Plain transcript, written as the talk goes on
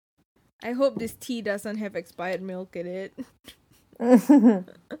I hope this tea doesn't have expired milk in it.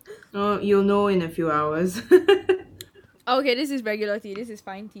 Oh, you'll know in a few hours. Okay, this is regular tea. This is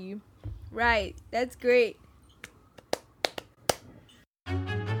fine tea. Right, that's great.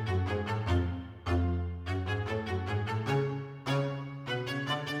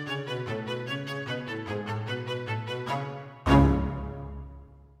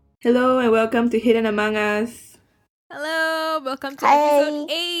 Hello and welcome to Hidden Among Us. Hello, welcome to Hi. episode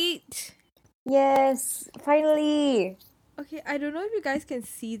 8. Yes, finally. Okay, I don't know if you guys can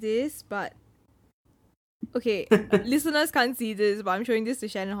see this, but okay, listeners can't see this, but I'm showing this to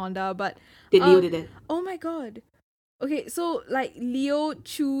Shannon Honda. But Leo did it? oh my god. Okay, so like Leo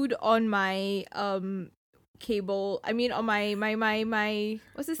chewed on my cable. I mean on my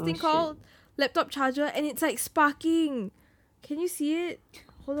what's this thing shit. called? Laptop charger, and it's like sparking. Can you see it?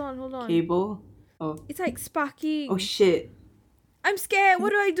 Hold on. Cable? Oh. It's like sparking. Oh shit. I'm scared. What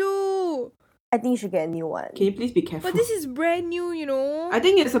do I do? I think you should get a new one. Can you please be careful? But this is brand new, you know. I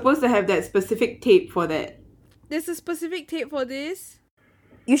think you're supposed to have that specific tape for that. There's a specific tape for this.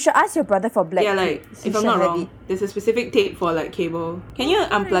 You should ask your brother for black Yeah, tape. like, He if I'm should not have wrong, it. there's a specific tape for like cable. Can you Oh my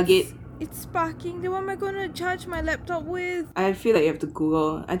God, unplug it? It's sparking. Then what am I gonna charge my laptop with? I feel like you have to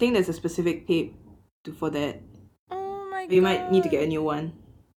Google. I think there's a specific tape for that. Oh my god. You might need to get a new one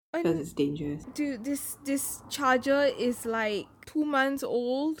I- because it's dangerous. Dude, this charger is like 2 months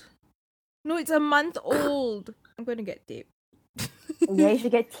old. No, it's a month old. I'm gonna get tape. Yeah, you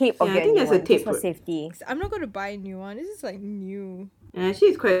should get tape or Yeah, I get think a new there's a one, tape just for for- safety. I'm not gonna buy a new one. This is like new. And actually,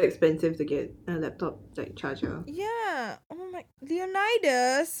 it's quite expensive to get a laptop like charger. Yeah. Oh my,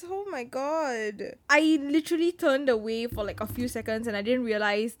 Leonidas. Oh my god. I literally turned away for like a few seconds and I didn't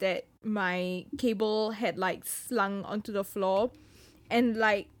realize that my cable had like slung onto the floor. And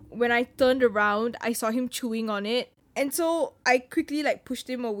like when I turned around, I saw him chewing on it. And so I quickly like pushed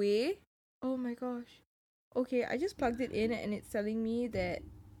him away. Oh my gosh. Okay, I just plugged it in and it's telling me that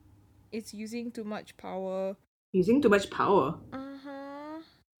it's using too much power. Using too much power. Uh-huh.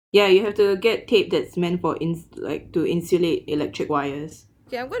 Yeah, you have to get tape that's meant for to insulate electric wires.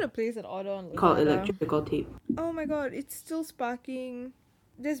 Okay, I'm gonna place an order on Called Lazada. electrical tape. Oh my god, it's still sparking.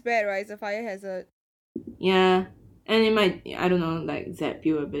 This bad, right? It's a fire hazard. Yeah, and it might, I don't know, like zap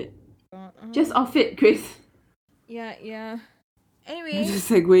you a bit. Uh-huh. Just off it, Chris. Yeah. Anyway. Just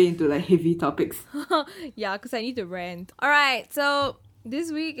segue into like heavy topics. Yeah, because I need to rant. Alright, so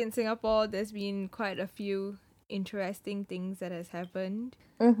this week in Singapore, there's been quite a few interesting things that has happened.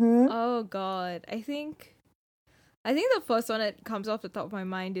 Mm-hmm. Oh god, I think the first one that comes off the top of my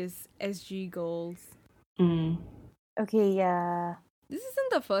mind is SG Girls. Mm. Okay, yeah. This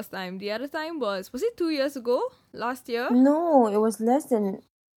isn't the first time. The other time was it 2 years ago? Last year? No, it was less than...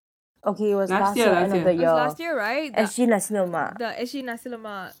 Okay, it was Last last year, year, last end of year. the It was year. last year, right? SG Nasi Lemak. The SG Nasi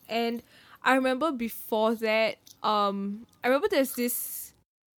Lemak. And I remember before that, I remember there's this,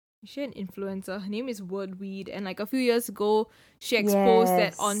 is she an influencer? Her name is Wordweed. And like a few years ago, she exposed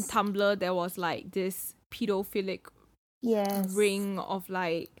that Yes. on Tumblr there was like this pedophilic Yes. ring of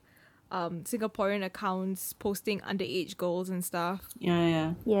like Singaporean accounts posting underage girls and stuff.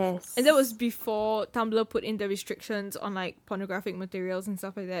 Yeah. Yes. And that was before Tumblr put in the restrictions on like pornographic materials and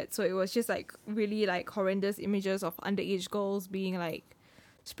stuff like that. So it was just like really like horrendous images of underage girls being like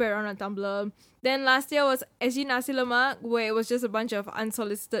spread around on Tumblr. Then last year was SG Nasi Lemak, where it was just a bunch of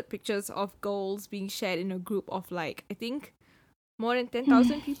unsolicited pictures of girls being shared in a group of like, I think more than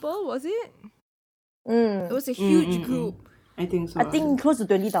 10,000 people, was it? It was a huge group. I think so. I think close to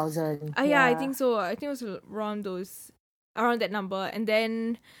 20,000. Yeah, I think so. I think it was around that number. And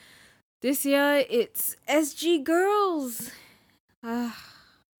then this year it's SG Girls.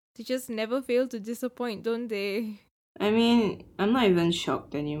 They just never fail to disappoint, don't they? I mean, I'm not even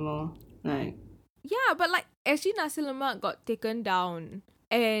shocked anymore. Like, Yeah, but like SG Nasi Lemak got taken down.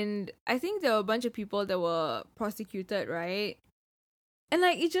 And I think there were a bunch of people that were prosecuted, right? And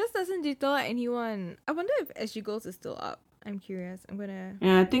like it just doesn't deter anyone. I wonder if SG Girls is still up. I'm curious. I'm gonna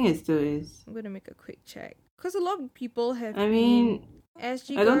yeah, I think it still is. make a quick check. Because a lot of people have I mean, been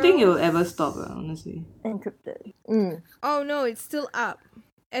SG I don't think it'll Girls. ever stop, honestly. Encrypted. Oh no, it's still up.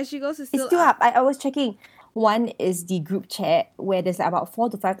 SG Girls is It's still still up. up. I was checking. One is the group chat where there's like about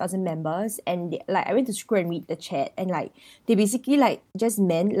 4,000 to 5,000 members, and like I went to scroll and read the chat, and like they basically like just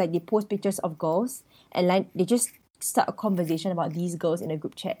men, like they post pictures of girls, and like they just start a conversation about these girls in a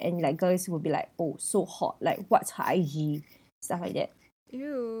group chat, and like girls will be like, oh, so hot, like what's her IG, stuff like that.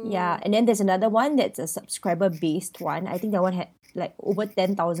 Ew. Yeah, and then there's another one that's a subscriber based one. I think that one had like over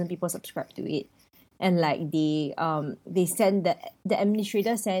 10,000 people subscribed to it. And like they send the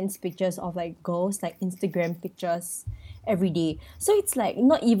administrator sends pictures of like girls, like Instagram pictures, every day. So it's like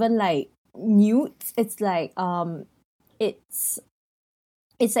not even like nudes. It's like it's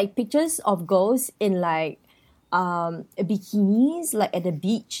like pictures of girls in like bikinis like at the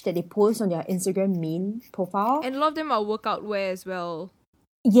beach that they post on their Instagram main profile. And a lot of them are workout wear as well.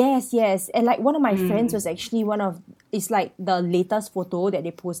 Yes, yes. And like one of my friends was actually it's like the latest photo that they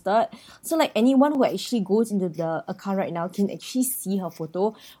posted. So like anyone who actually goes into the account right now can actually see her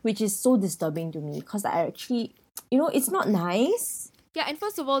photo, which is so disturbing to me because I actually, it's not nice. Yeah, and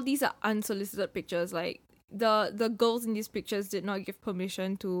first of all, these are unsolicited pictures. Like the girls in these pictures did not give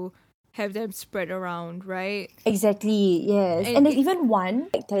permission to have them spread around, right? Exactly, yes. And And there's even one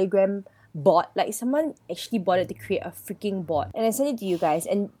like Telegram bot, like someone actually bought it to create a freaking bot. And I sent it to you guys.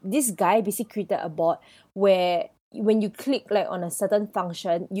 And this guy basically created a bot where when you click like on a certain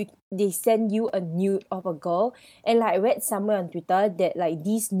function, they send you a nude of a girl. And like I read somewhere on Twitter that like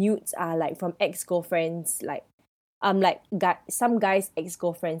these nudes are like from ex-girlfriends, like some guys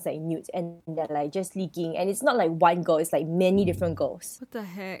ex-girlfriends like nudes, and they're like just leaking, and it's not like one girl, it's like many different girls. what the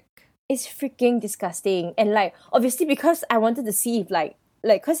heck? It's freaking disgusting. And like obviously because I wanted to see if like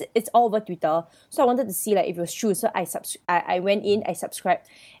because it's all over Twitter, so I wanted to see like if it was true. So I went in, I subscribed,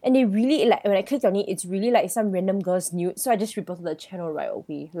 and they really like when I clicked on it, it's really like some random girl's nude. So I just reported the channel right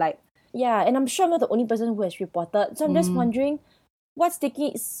away. Like yeah, and I'm sure I'm not the only person who has reported. So I'm just wondering what's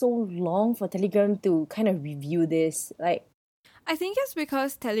taking it so long for Telegram to kind of review this. Like I think it's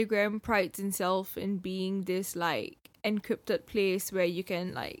because Telegram prides itself in being this like encrypted place where you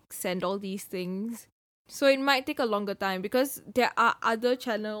can like send all these things. So it might take a longer time because there are other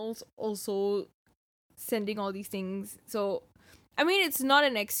channels also sending all these things. So I mean it's not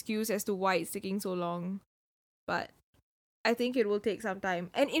an excuse as to why it's taking so long, but I think it will take some time.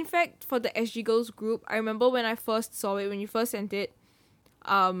 And in fact, for the SG Girls group, I remember when I first saw it, when you first sent it,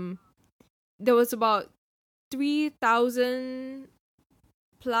 there was about 3,000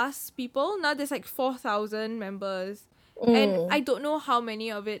 plus people. Now there's like 4,000 members. And I don't know how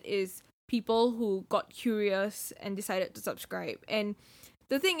many of it is people who got curious and decided to subscribe. And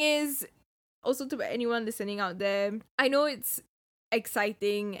the thing is, also to anyone listening out there, I know it's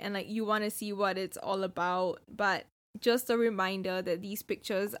exciting and like you want to see what it's all about, but just a reminder that these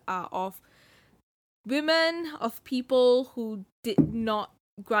pictures are of women, of people who did not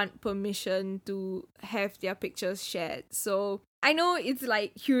grant permission to have their pictures shared. So I know it's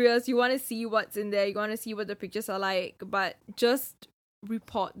like curious, you want to see what's in there, you want to see what the pictures are like, but just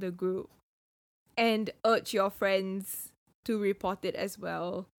report the group and urge your friends to report it as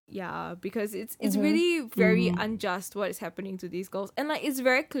well. Yeah, because it's really very unjust what is happening to these girls. And like it's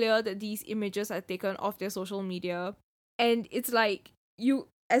very clear that these images are taken off their social media. And it's like you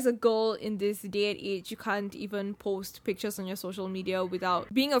as a girl in this day and age, you can't even post pictures on your social media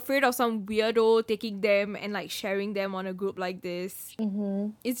without being afraid of some weirdo taking them and like sharing them on a group like this.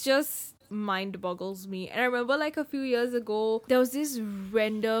 It's just mind boggles me. And I remember like a few years ago, there was this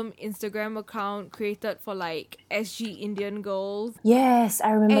random Instagram account created for like SG Indian girls. yes,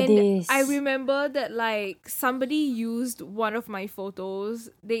 I remember And this. I remember that like somebody used one of my photos.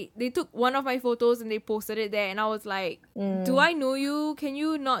 They took one of my photos and they posted it there, and I was like, do I know you? Can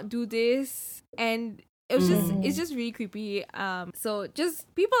you not do this? And it was it's just really creepy. So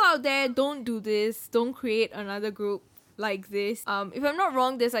just people out there, don't do this. Don't create another group like this. If I'm not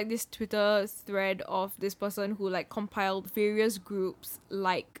wrong, there's like this Twitter thread of this person who like compiled various groups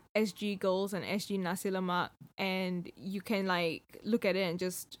like SG Girls and SG Nasi Lemak, and you can like look at it and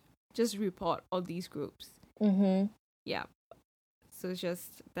just report all these groups. Yeah. So it's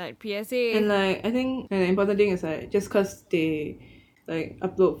just that PSA. And like I think an important thing is like just because they like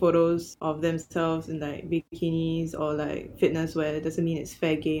upload photos of themselves in like bikinis or like fitness wear doesn't mean it's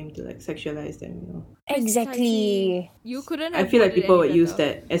fair game to like sexualize them. Exactly. You couldn't I have feel like put it people any would use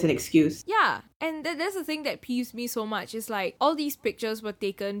better. that as an excuse. Yeah, and that's the thing that peeves me so much. Is like all these pictures were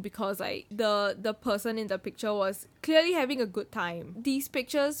taken because like the person in the picture was clearly having a good time. These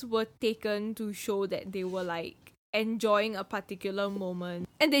pictures were taken to show that they were like enjoying a particular moment,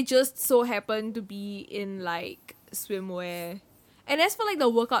 and they just so happened to be in like swimwear. And as for like the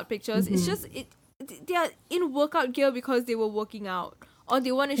workout pictures, it's just they are in workout gear because they were working out, or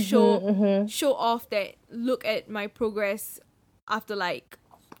they want to show off that look at my progress after like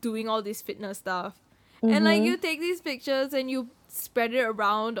doing all this fitness stuff. And like you take these pictures and you spread it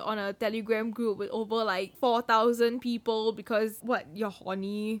around on a Telegram group with over like 4,000 people because what, you're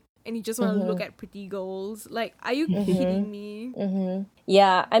horny and you just want to look at pretty girls. Like, are you kidding me?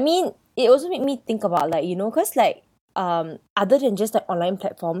 Yeah, I mean, it also made me think about like, because like other than just like online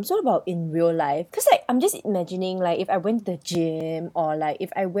platforms, what about in real life? Because like I'm just imagining like if I went to the gym or like if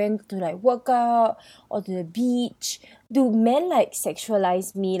I went to like work out or to the beach, do men like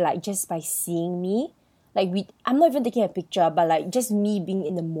sexualize me like just by seeing me? Like I'm not even taking a picture, but like just me being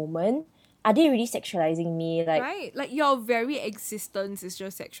in the moment. Are they really sexualizing me? Like Right? Like your very existence is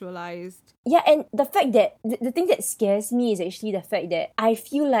just sexualized. yeah, and the fact that the thing that scares me is actually the fact that I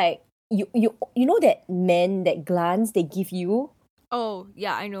feel like you know that men, that glance they give you. Oh,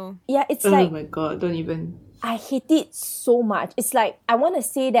 yeah, I know. Yeah, it's Oh like my god, don't even. I hate it so much. It's like I want to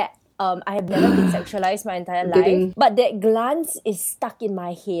say that I have never been sexualized my entire life, Didn't- but that glance is stuck in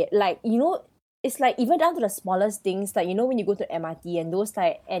my head. Like, you know, it's like even down to the smallest things, like you know when you go to MRT and those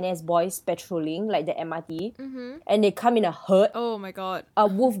like NS boys patrolling like the MRT, and they come in a herd, Oh my god. a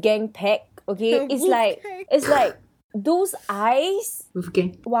Wolfgang pack. Okay, it's like Wolfgang. those eyes.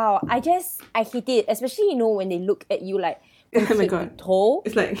 Wolfgang. Wow, I hate it, especially you know when they look at you like from Oh my head to god. toe.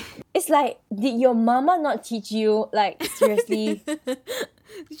 It's like It's like, did your mama not teach you? Like, seriously.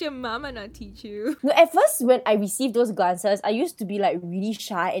 Did your mama not teach you? No, at first, when I received those glances, I used to be like really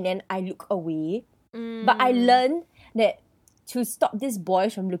shy and then I look away. But I learned that to stop these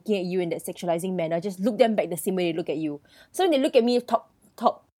boys from looking at you in that sexualizing manner, just look them back the same way they look at you. So when they look at me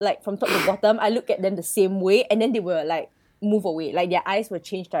like from top to bottom, I look at them the same way and then they will like move away. Like their eyes will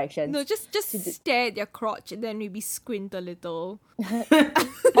change directions. No, just stare at their crotch and then maybe squint a little.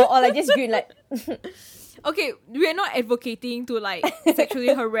 or like just grin like... Okay, we're not advocating to like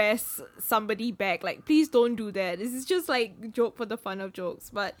sexually harass somebody back. Like, please don't do that. This is just like joke for the fun of jokes.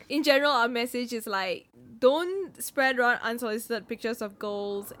 But in general, our message is like, don't spread around unsolicited pictures of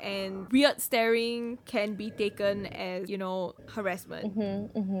girls, and weird staring can be taken as, you know, harassment.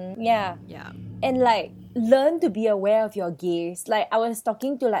 Yeah. Yeah. And like learn to be aware of your gaze. Like I was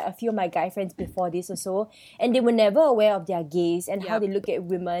talking to like a few of my guy friends before this also, and they were never aware of their gaze and how Yep. they look at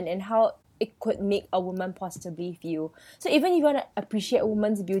women and how it could make a woman positively feel. So even if you want to appreciate a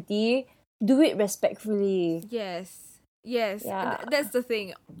woman's beauty, do it respectfully. Yes. Yes. Yeah. And that's the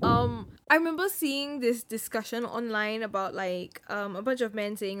thing. I remember seeing this discussion online about like a bunch of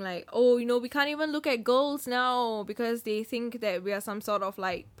men saying like, oh, you know, we can't even look at girls now because they think that we are some sort of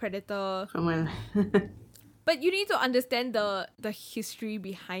like predator. someone. But you need to understand the history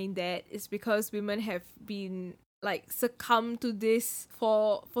behind that. It's because women have been like succumb to this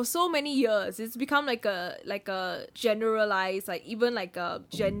for so many years. It's become like a generalized, like even like a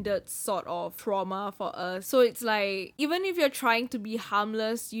gendered sort of trauma for us. So it's like even if you're trying to be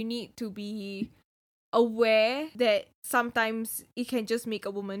harmless, you need to be aware that sometimes it can just make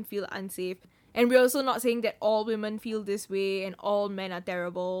a woman feel unsafe. And we're also not saying that all women feel this way and all men are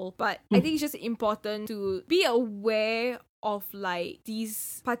terrible. But I think it's just important to be aware of like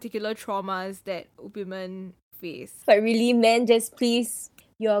these particular traumas that women face. But really, men, just please,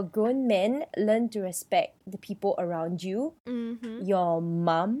 you're grown men, learn to respect the people around you. Your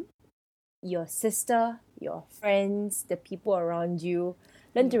mom, your sister, your friends, the people around you.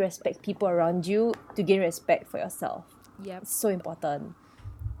 Learn to respect people around you to gain respect for yourself. Yep. It's so important.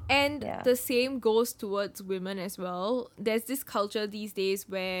 And Yeah. the same goes towards women as well. There's this culture these days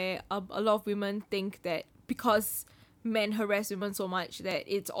where a lot of women think that because men harass women so much that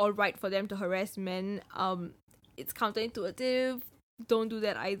it's all right for them to harass men. It's counterintuitive. Don't do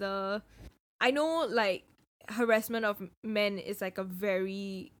that either. I know like harassment of men is like a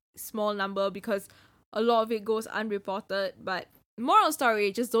very small number because a lot of it goes unreported, but moral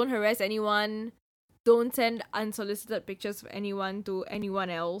story, just don't harass anyone. Don't send unsolicited pictures of anyone to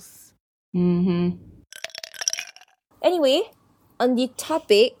anyone else. Anyway, on the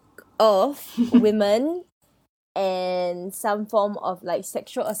topic of women and some form of like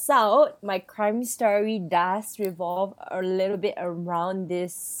sexual assault, my crime story does revolve a little bit around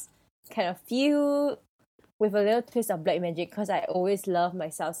this kind of field with a little twist of black magic because I always love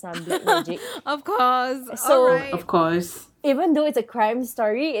myself some black magic. Of course. So- Alright. Of course. Even though it's a crime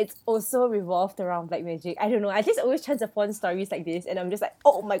story, it's also revolved around black magic. I don't know. I just always chance upon stories like this and I'm just like,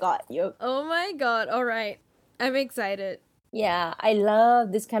 oh my god, Oh my god. Alright. I'm excited. Yeah, I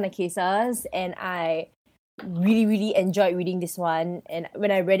love this kind of cases and I really, really enjoyed reading this one. And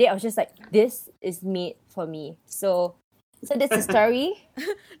when I read it, I was just like, this is made for me. So that's the story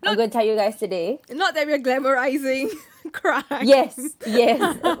I'm going to tell you guys today. Not that we're glamorizing crime. Yes.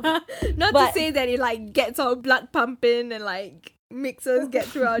 Not But- to say that it like gets our blood pumping and like makes us get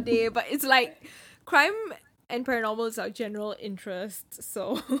through our day, but it's like crime and paranormal is our general interest.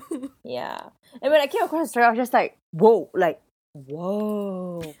 So Yeah. And when I came across the story, I was just like, whoa, like,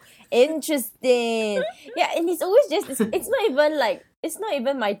 Whoa, interesting. Yeah, and it's always just it's not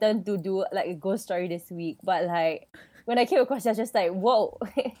even my turn to do like a ghost story this week, but like when I came across it, I was just like, whoa,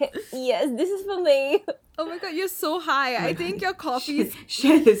 yes, this is for me. Oh my god, you're so high. I think your coffee's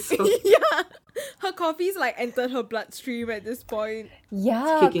Share this. So yeah. Her coffee's like entered her bloodstream at this point.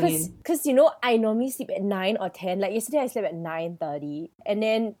 Yeah, kicking in. cause I normally sleep at 9 or 10. Like yesterday I slept at 9:30, and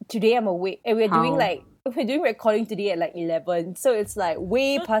then today I'm awake, and we're doing recording today at like 11. So it's like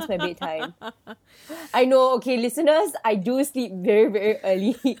way past my bedtime. I know, okay, listeners, I do sleep very, very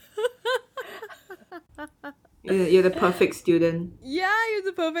early. You're the perfect student. Yeah, you're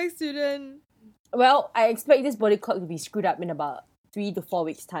the perfect student. Well, I expect this body clock to be screwed up in about 3 to 4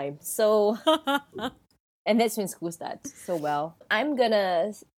 weeks' time. So, and that's when school starts. So, well,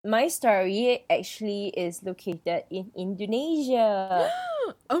 my story actually is located in Indonesia.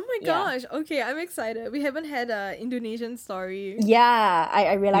 Oh my Yeah. gosh. Okay, I'm excited. We haven't had a Indonesian story. Yeah,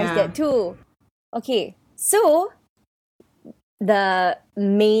 I realized Yeah. that too. Okay, so the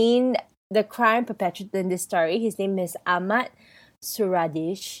crime perpetrator in this story, his name is Ahmad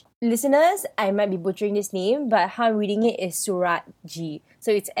Suradish. Listeners, I might be butchering this name, but how I'm reading it is Suradji.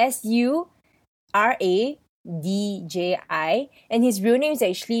 So it's Suradji, and his real name is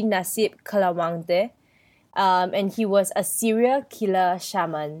actually Nasib Kalawangte. And he was a serial killer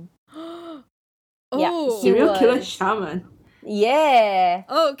shaman. Yeah, Oh. he Serial killer was- shaman. Yeah.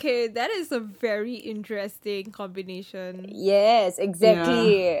 Okay, that is a very interesting combination. Yes,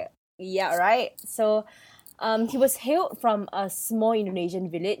 exactly. Yeah, right. So, he was hailed from a small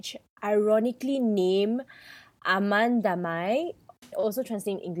Indonesian village, ironically named Aman Damai, also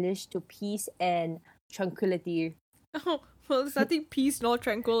translating in English to peace and tranquility. Oh, well, there's nothing peace nor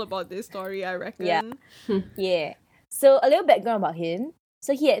tranquil about this story, I reckon. Yeah. Yeah. So, a little background about him.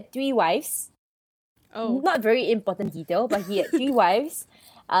 So, he had 3 wives. Oh. Not very important detail, but he had 3 wives,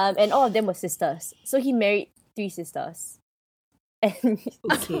 and all of them were sisters. So, he married 3 sisters. And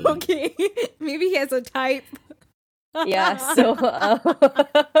Okay. Okay. Maybe he has a type. yeah, so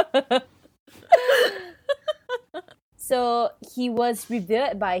so he was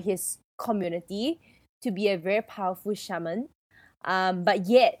revered by his community to be a very powerful shaman, but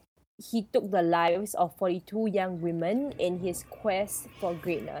yet he took the lives of 42 young women in his quest for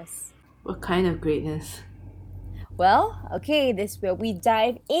greatness. What kind of greatness? Well, okay, this is where we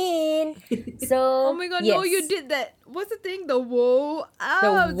dive in. So Oh my god, no, you did that. What's the thing? The woe?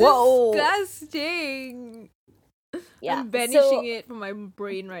 Ah, woe. disgusting. Yeah, I'm banishing so, it from my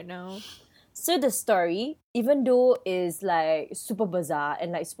brain right now. So the story, even though is like super bizarre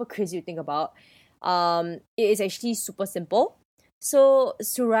and like super crazy to think about, it is actually super simple. So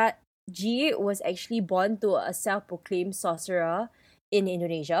Suratji was actually born to a self-proclaimed sorcerer in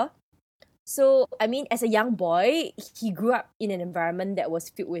Indonesia. So I mean, as a young boy, he grew up in an environment that was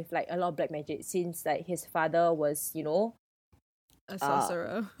filled with like a lot of black magic, since like his father was, A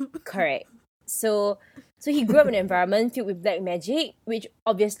sorcerer. correct. So he grew up in an environment filled with black magic, which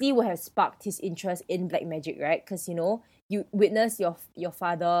obviously would have sparked his interest in black magic, right? Because you witness your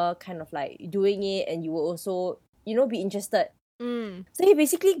father kind of like doing it, and you will also be interested. So he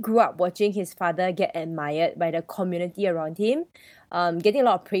basically grew up watching his father get admired by the community around him, getting a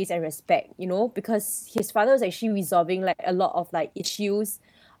lot of praise and respect, because his father was actually resolving like a lot of like issues,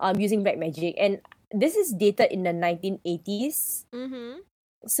 using black magic, and this is dated in the 1980s. Mm-hmm.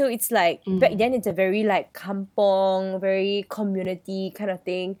 So it's like back then it's a very like kampong, very community kind of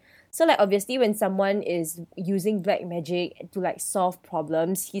thing. So like obviously when someone is using black magic to like solve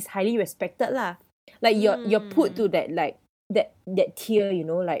problems, he's highly respected lah. Like you're put to that like that tier,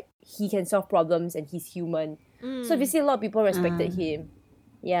 like he can solve problems and he's human. So obviously a lot of people respected him.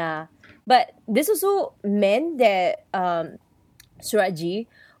 Yeah. But this also meant that Suratji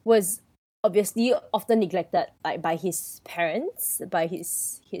was obviously often neglected like by his parents, by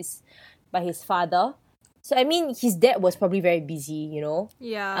his father. So I mean his dad was probably very busy,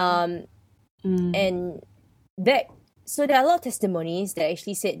 Yeah. and that so there are a lot of testimonies that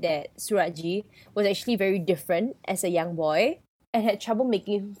actually said that Suratji was actually very different as a young boy and had trouble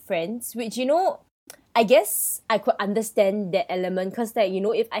making friends, which I guess I could understand that element, because that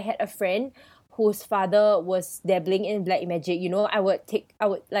if I had a friend whose father was dabbling in black magic, I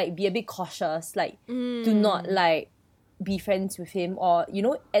would like be a bit cautious, like to not like be friends with him, or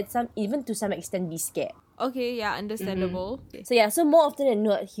even to some extent be scared. Okay, yeah, understandable. So yeah, so more often than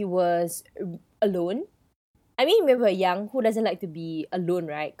not, he was alone. I mean, when we're young, who doesn't like to be alone,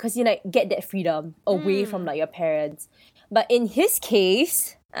 right? Because you like get that freedom away from like your parents. But in his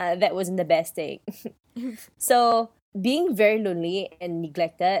case, that wasn't the best thing. So being very lonely and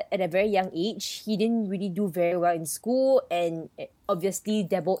neglected at a very young age, he didn't really do very well in school and obviously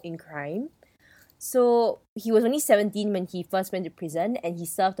dabbled in crime. So he was only 17 when he first went to prison, and he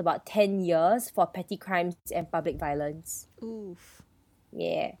served about 10 years for petty crimes and public violence. Oof.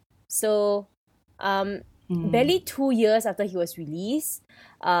 Yeah. So barely 2 years after he was released,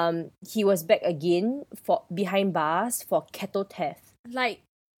 he was back again for behind bars for cattle theft. Like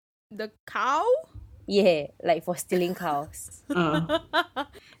the cow? Yeah, like for stealing cows. Uh,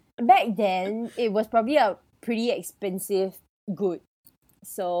 Back then, it was probably a pretty expensive good.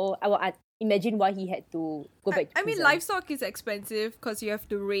 So I will imagine why he had to go back to I mean, prison. livestock is expensive because you have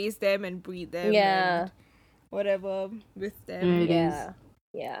to raise them and breed them. Yeah. And whatever with them. Mm. Yeah.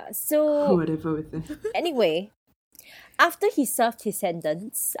 Yeah. So whatever with them. anyway, after he served his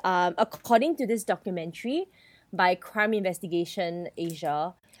sentence, according to this documentary by Crime Investigation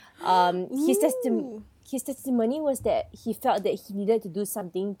Asia, Ooh. his testimony was that he felt that he needed to do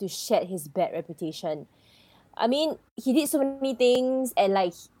something to shed his bad reputation. I mean, he did so many things, and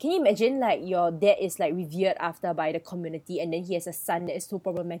like, can you imagine like your dad is like revered after by the community, and then he has a son that is so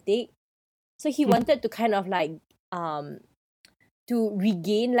problematic. So he wanted to kind of like to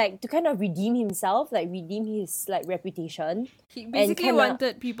regain, like, to kind of redeem himself, like redeem his like reputation. He basically kinda-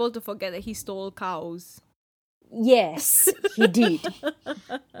 wanted people to forget that he stole cows. Yes, he did.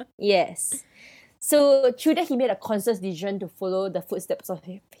 Yes. So through that, he made a conscious decision to follow the footsteps of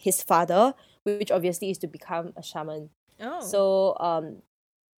his father, which obviously is to become a shaman. Oh. So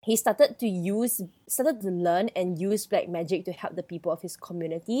he started to learn and use black magic to help the people of his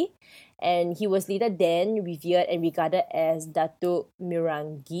community, and he was later then revered and regarded as Datuk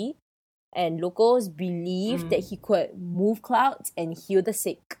Mirangi, and locals believed that he could move clouds and heal the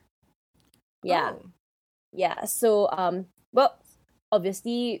sick. Yeah. Oh. Yeah, so well,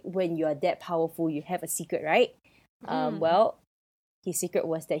 obviously when you're that powerful, you have a secret, right? Well, his secret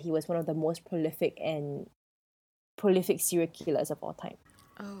was that he was one of the most prolific serial killers of all time.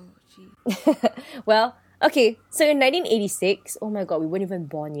 Oh, gee. Well, okay, so in 1986, oh my god, we weren't even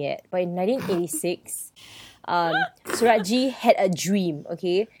born yet, but in 1986, Suratji had a dream,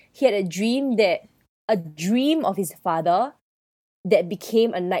 okay? He had a dream of his father that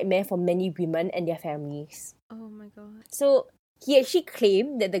became a nightmare for many women and their families. Oh my god. So he actually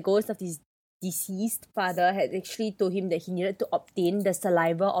claimed that the ghost of his deceased father had actually told him that he needed to obtain the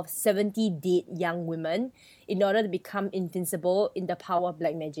saliva of 70 dead young women in order to become invincible in the power of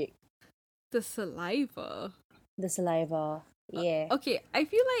black magic. The saliva. The saliva, yeah. Okay, I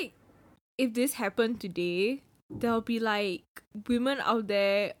feel like if this happened today, there'll be like women out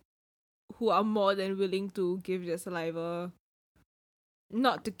there who are more than willing to give their saliva.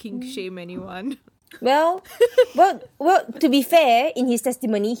 Not to kink shame anyone. Well, to be fair, in his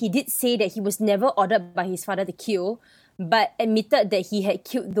testimony, he did say that he was never ordered by his father to kill, but admitted that he had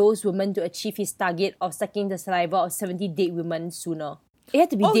killed those women to achieve his target of sucking the saliva of 70 dead women sooner. It had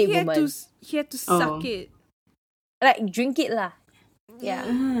to be dead women. He had to suck it. Like, drink it lah. Yeah.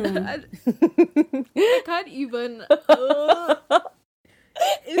 I can't even.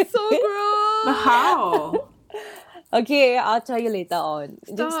 It's so gross. But how? Okay, I'll tell you later on.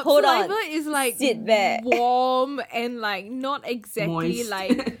 Just Stop. hold Saliva on. is like Sit back. warm and like not exactly Moist.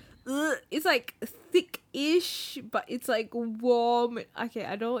 like it's like thick-ish, but it's like warm. Okay,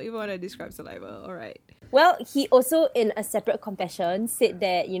 I don't even want to describe saliva. All right. Well, he also, in a separate confession, said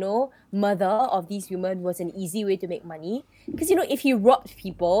that, murder of these women was an easy way to make money. Because, if he robbed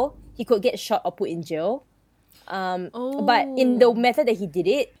people, he could get shot or put in jail. But in the method that he did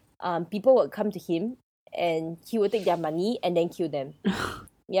it, people would come to him and he would take their money and then kill them.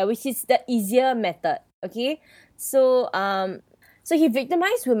 Yeah, which is the easier method, okay? So he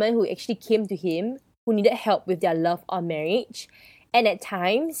victimized women who actually came to him, who needed help with their love or marriage. And at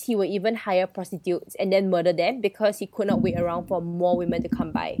times, he would even hire prostitutes and then murder them because he could not wait around for more women to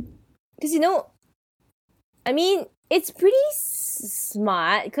come by. Because, I mean, it's pretty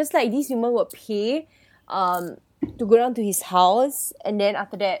smart because, like, these women would pay to go down to his house, and then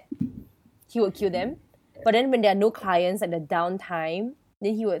after that, he would kill them. But then when there are no clients at the downtime,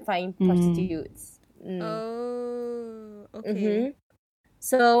 then he would find prostitutes. Oh, okay. Mm-hmm.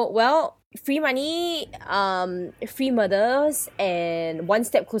 So, well, free money, free murders, and one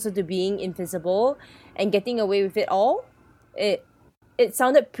step closer to being invisible and getting away with it all. It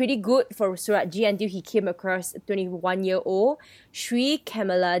sounded pretty good for Suratji until he came across a 21-year-old Sri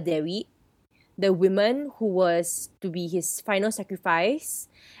Kamala Devi, the woman who was to be his final sacrifice,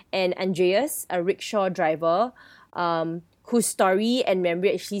 and Andreas, a rickshaw driver, whose story and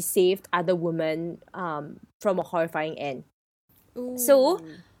memory actually saved other women from a horrifying end. Ooh. So,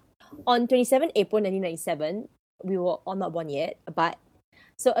 on 27 April 1997, we were all not born yet, but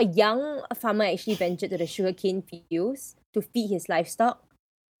so a young farmer actually ventured to the sugarcane fields to feed his livestock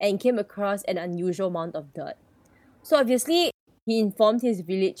and came across an unusual amount of dirt. So obviously, he informed his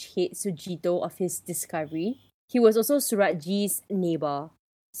village head Sujito of his discovery. He was also Surajji's neighbor.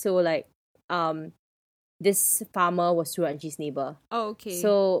 So like, this farmer was Surajji's neighbor. Oh, okay.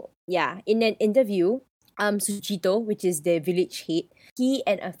 So yeah, in an interview, Sujito, which is the village head, he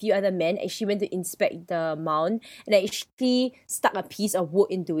and a few other men actually went to inspect the mound and actually stuck a piece of wood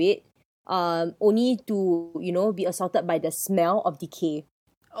into it, only to, you know, be assaulted by the smell of decay.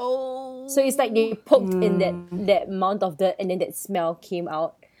 Oh. So it's like they poked in that mound of dirt and then that smell came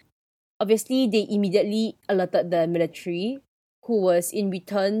out. Obviously, they immediately alerted the military, who was in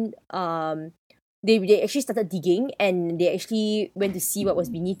return, they actually started digging and they actually went to see what was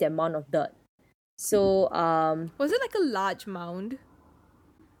beneath that mound of dirt. So, was it like a large mound?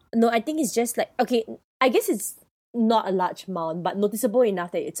 no, I think it's just like, okay, I guess it's not a large mound, but noticeable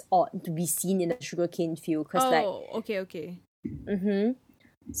enough that it's odd to be seen in a sugarcane field. Cause okay.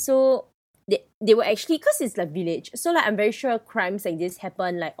 So they were actually, because it's like village, so like I'm very sure crimes like this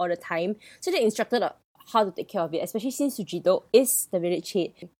happen like all the time. So they instructed how to take care of it, especially since Sujito is the village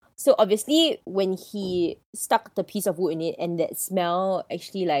head. So obviously when he stuck the piece of wood in it and that smell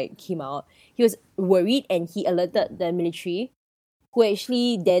actually like came out, he was worried and he alerted the military, who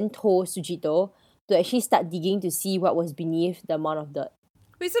actually then told Sujito to actually start digging to see what was beneath the mound of dirt.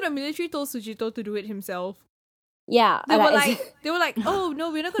 Wait, so the military told Sujito to do it himself? Yeah. They were like, oh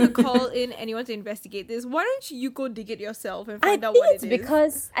no, we're not gonna call in anyone to investigate this. Why don't you go dig it yourself and find out what it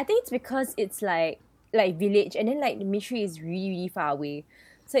is? I think it's because it's like village, and then like the military is really, really far away.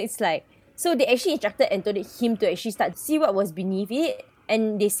 So it's like, so they actually instructed and told him to actually start to see what was beneath it.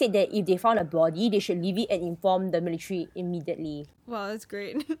 And they said that if they found a body, they should leave it and inform the military immediately. Wow, that's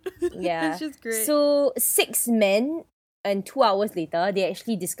great. Yeah. That's just great. So 6 men, and 2 hours later, they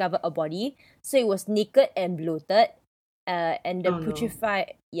actually discovered a body. So it was naked and bloated. And the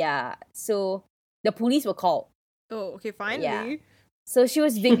putrefied... Yeah. So the police were called. Oh, okay, finally. Yeah. So she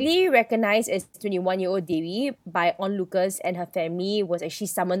was vaguely recognized as 21-year-old Dewi by onlookers, and her family was actually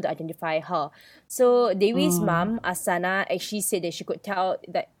summoned to identify her. So Dewi's mom, Asana, actually said that she could tell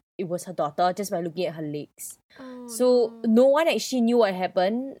that it was her daughter just by looking at her legs. So no one actually knew what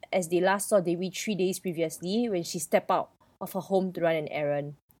happened, as they last saw Dewi 3 days previously when she stepped out of her home to run an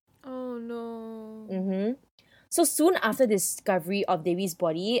errand. Oh no. Mm-hmm. So soon after the discovery of Dewi's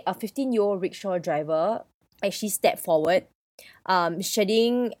body, a 15-year-old rickshaw driver actually stepped forward,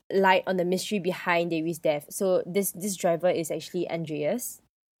 shedding light on the mystery behind Dewi's death. So this driver is actually Andreas.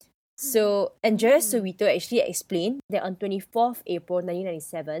 So Andreas Sowito actually explained that on 24th April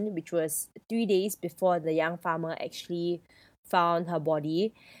 1997, which was 3 days before the young farmer actually found her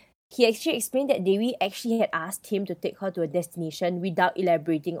body, he actually explained that Dewi actually had asked him to take her to a destination without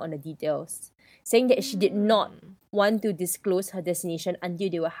elaborating on the details, saying that she did not want to disclose her destination until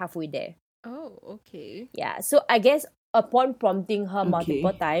they were halfway there. Oh, okay. Yeah, so I guess upon prompting her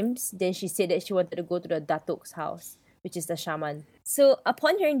multiple times, then she said that she wanted to go to the Datuk's house, which is the shaman. So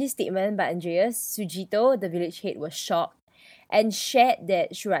upon hearing this statement by Andreas, Sujito, the village head, was shocked and shared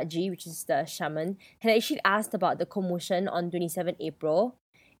that Surajji, which is the shaman, had actually asked about the commotion on 27 April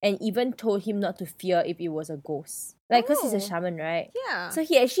and even told him not to fear if it was a ghost. Like, because he's a shaman, right? Yeah.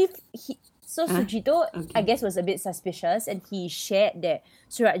 So Sujito, I guess, was a bit suspicious, and he shared that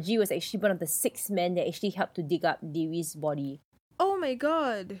Surajji was actually one of the 6 men that actually helped to dig up Dewi's body. Oh my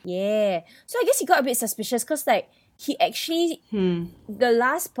god. Yeah. So I guess he got a bit suspicious because, like, he actually, the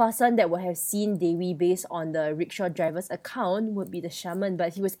last person that would have seen Dewi based on the rickshaw driver's account would be the shaman,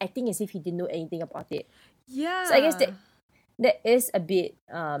 but he was acting as if he didn't know anything about it. Yeah. So I guess that is a bit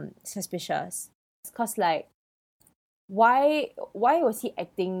suspicious. Because, like, why was he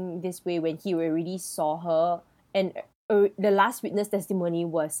acting this way when he already saw her, and the last witness testimony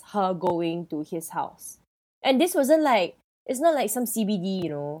was her going to his house? And this wasn't like, it's not like some CBD, you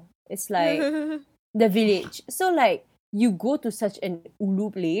know. It's like the village. So like, you go to such an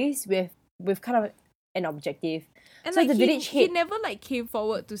ulu place with kind of an objective. And so like the village he head never like came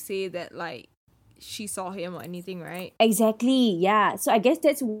forward to say that like she saw him or anything, right? Exactly, yeah. So I guess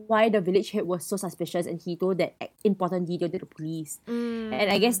that's why the village head was so suspicious, and he told that important detail to the police. And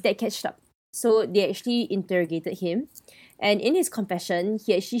I guess that catched up. So they actually interrogated him. And in his confession,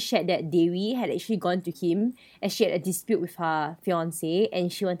 he actually shared that Dewi had actually gone to him and she had a dispute with her fiancé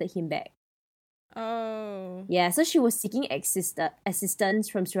and she wanted him back. Oh. Yeah, so she was seeking assistance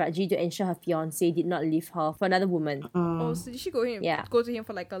from Surajji to ensure her fiancé did not leave her for another woman. Oh, so did she go to him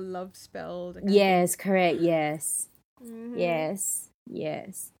for like a love spell? Yes, correct, yes. Mm-hmm.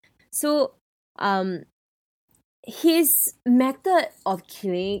 Yes. So, his method of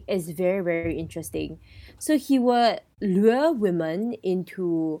killing is very, very interesting. So he would lure women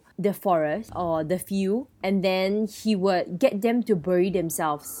into the forest or the field, and then he would get them to bury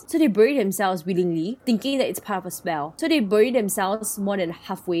themselves. So they bury themselves willingly, thinking that it's part of a spell. So they bury themselves more than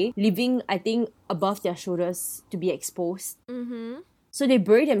halfway, leaving, I think, above their shoulders to be exposed. Mm-hmm. So they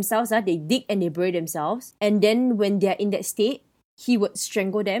bury themselves, they dig and they bury themselves. And then when they're in that state, he would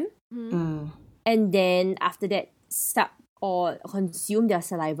strangle them. And then after that, suck or consume their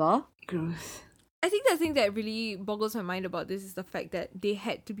saliva. Gross. I think the thing that really boggles my mind about this is the fact that they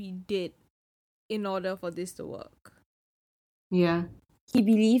had to be dead in order for this to work. Yeah. He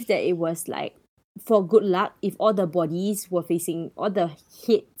believed that it was like for good luck if all the heads were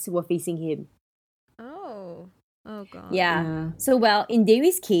facing him. Oh god. Yeah. So well, in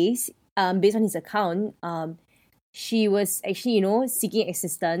Devi's case, based on his account, she was actually, seeking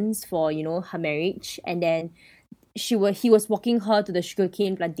assistance for, her marriage, and then he was walking her to the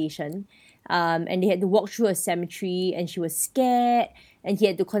sugarcane plantation. And they had to walk through a cemetery, and she was scared, and he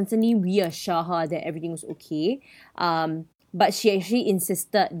had to constantly reassure her that everything was okay. But she actually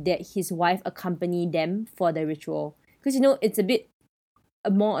insisted that his wife accompany them for the ritual, because it's a bit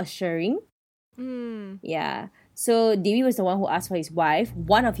more assuring. Yeah. So Devi was the one who asked for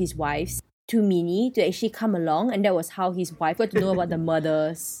one of his wives, Tumini, to actually come along, and that was how his wife got to know about the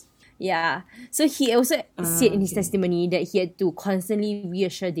murders. Yeah. So he also said in his testimony that he had to constantly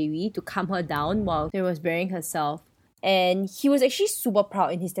reassure Devi to calm her down while she was burying herself. And he was actually super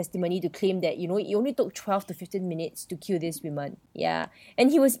proud in his testimony to claim that, it only took 12 to 15 minutes to kill these women. Yeah.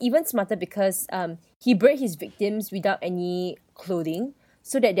 And he was even smarter because he buried his victims without any clothing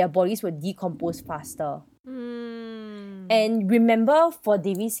so that their bodies would decompose faster. And remember, for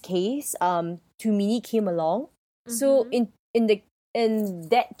Devi's case, Tumini came along. So in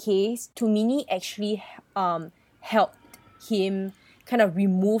that case, Tumini actually helped him kind of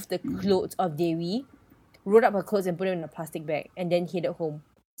remove the clothes of Devi, rolled up her clothes and put them in a plastic bag, and then headed home.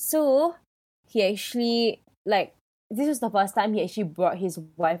 So he actually, this was the first time he actually brought his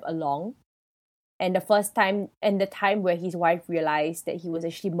wife along, and the time where his wife realized that he was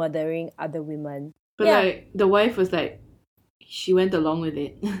actually murdering other women. But the wife was she went along with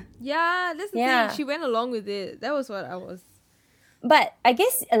it. Yeah, that's the thing. She went along with it. That was what I was. But I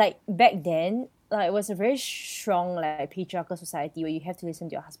guess back then, it was a very strong patriarchal society where you have to listen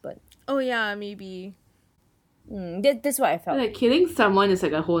to your husband. Oh yeah, maybe. That's what I felt. Killing someone is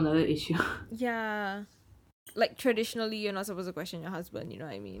a whole nother issue. Yeah. Traditionally, you're not supposed to question your husband, you know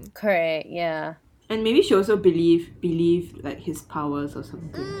what I mean? Correct, yeah. And maybe she also believed his powers or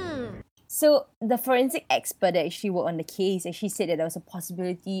something. So the forensic expert that actually worked on the case actually said that there was a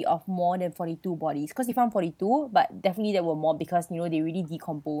possibility of more than 42 bodies. Because he found 42, but definitely there were more because, they really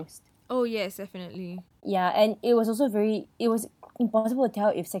decomposed. Oh yes, definitely. Yeah, and it was also it was impossible to tell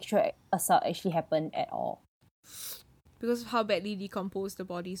if sexual assault actually happened at all. Because of how badly decomposed the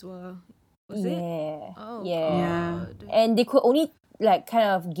bodies were. Was it? Oh, yeah. God. And they could only kind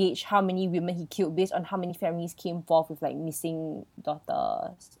of gauge how many women he killed based on how many families came forth with missing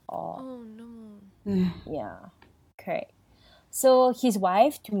daughters or... Oh no. Yeah, correct. So his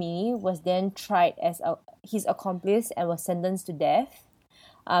wife, to me, was then tried as his accomplice and was sentenced to death.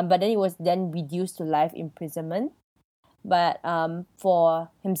 But then it was then reduced to life imprisonment. But for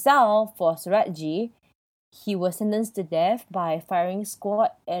himself, for Suratji, he was sentenced to death by firing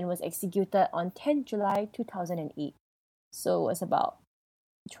squad and was executed on 10 July 2008. So it was about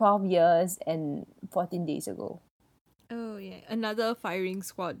 12 years and 14 days ago. Oh yeah, another firing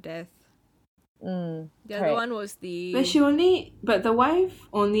squad death. The correct. other one was the... But the wife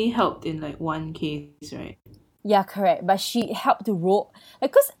only helped in one case, right? Yeah, correct. But she helped to roll...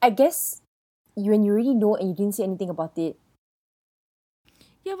 Because I guess when you already know and you didn't say anything about it...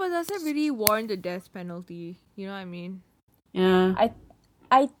 Yeah, but does that really warrant the death penalty? You know what I mean? Yeah.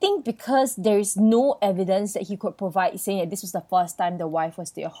 I think because there is no evidence that he could provide saying that this was the first time the wife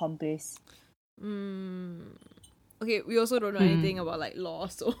was the accomplice. Okay, we also don't know anything about law,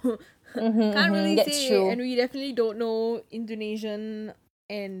 so can't really that's say. True. And we definitely don't know Indonesian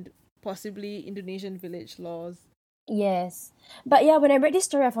and possibly Indonesian village laws. Yes. But yeah, when I read this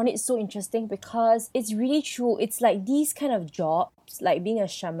story, I found it so interesting because it's really true. It's these kind of jobs, being a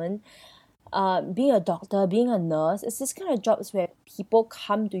shaman, being a doctor, being a nurse, it's this kind of jobs where people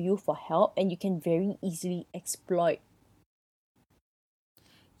come to you for help and you can very easily exploit.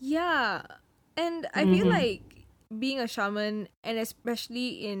 Yeah. And I feel like being a shaman, and especially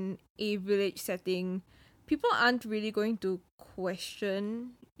in a village setting, people aren't really going to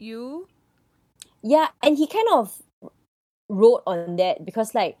question you. Yeah, and he kind of wrote on that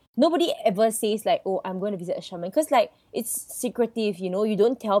because like nobody ever says like, oh, I'm going to visit a shaman, because like it's secretive, you know, you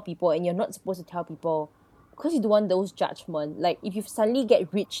don't tell people and you're not supposed to tell people because you don't want those judgment. Like if you suddenly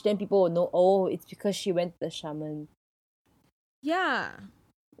get rich, then people will know, oh, it's because she went to the shaman. Yeah.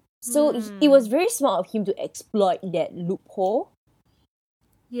 So it was very smart of him to exploit that loophole.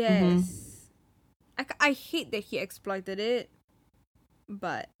 Yes. I hate that he exploited it,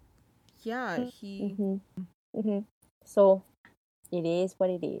 but yeah, he. So it is what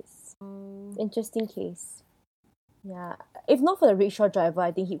it is. Interesting case. Yeah. If not for the rickshaw driver,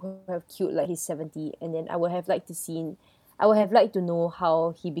 I think he would have killed like his 70, and then I would have liked to know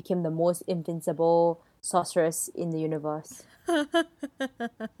how he became the most invincible sorceress in the universe.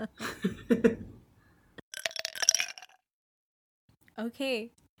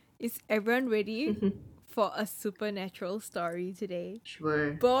 Okay, is everyone ready for a supernatural story today?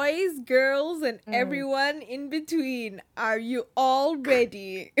 Sure. Boys, girls, and everyone in between, are you all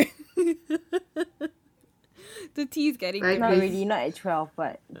ready? The tea's getting Right, to Not me. really, not at 12,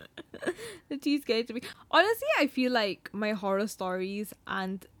 but The tea's getting to me. Honestly, I feel like my horror stories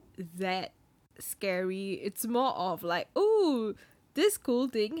aren't that scary. It's more of like, ooh, this cool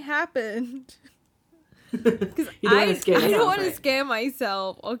thing happened. Because You don't wanna scare I don't yourself, want to right? scare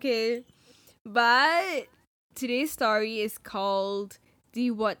myself, okay? But today's story is called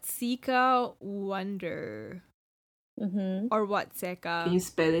The Watseka Wonder. Or Watseka. Can you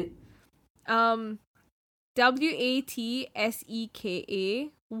spell it? Watseka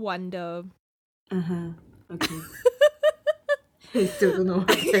Wonder. Okay. I still don't know what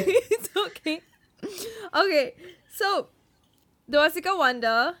that. It's okay. Okay, so the Watseka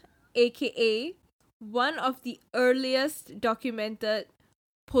Wonder, aka one of the earliest documented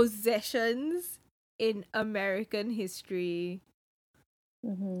possessions in American history.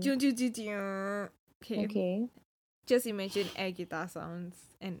 Okay. okay. Just imagine air guitar sounds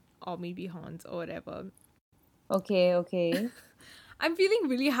or maybe horns or whatever. Okay. I'm feeling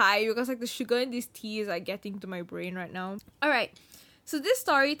really high because like the sugar in this tea is like getting to my brain right now. Alright, so this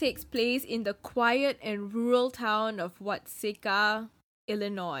story takes place in the quiet and rural town of Watseka,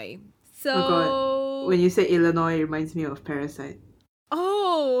 Illinois. So... Oh god. When you say Illinois, it reminds me of Parasite.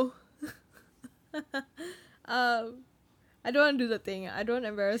 Oh! I don't want to do the thing. I don't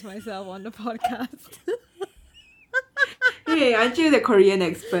embarrass myself on the podcast. Hey, aren't you the Korean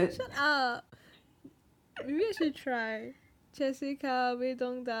expert? Shut up. Maybe I should try. Jessica,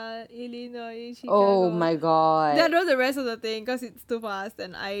 Wedongda, Illinois, Chicago. Oh my god. I know the rest of the thing because it's too fast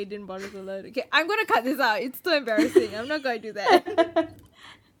and I didn't bother to learn. Okay, I'm gonna cut this out. It's too embarrassing. I'm not gonna do that.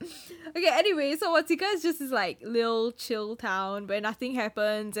 Okay, anyway, so Watseka is just this like little chill town where nothing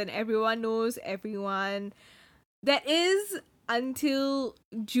happens and everyone knows everyone. That is until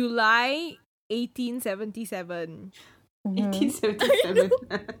July 1877. 1877.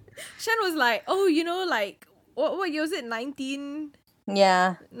 Shan was like, oh, you know, like, what year was it? 19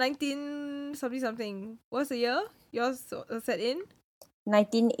 Yeah. something. What's the year yours set in?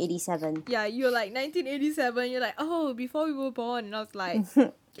 1987. Yeah, you're like 1987. You're like, oh, before we were born. And I was like,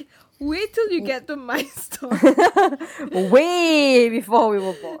 wait till you get to my story. Way before we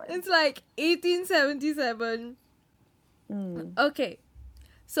were born. It's like 1877. Okay.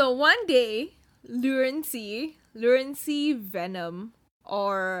 So one day, Lurency Venom,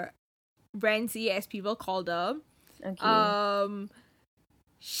 or Rancy as people called her, Okay.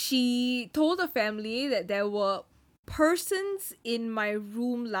 she told the family that there were persons in my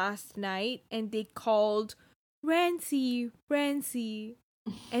room last night and they called Rancy,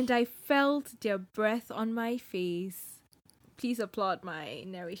 and I felt their breath on my face. Please applaud my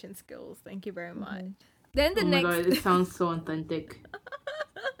narration skills. Thank you very much. Then the Oh my next... god, it sounds so authentic.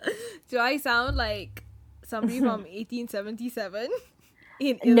 Do I sound like somebody from 1877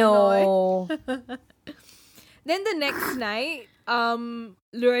 in Illinois? No. Then the next night,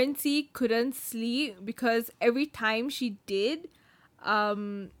 Lurency couldn't sleep because every time she did,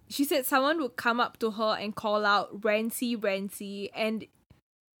 she said someone would come up to her and call out Rancy, and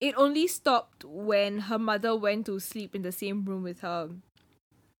it only stopped when her mother went to sleep in the same room with her.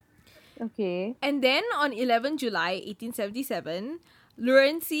 Okay. And then on 11 July 1877,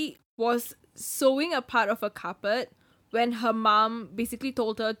 Lurency was sewing a part of a carpet when her mom basically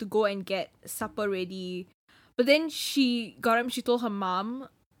told her to go and get supper ready. But then she got up and she told her mom,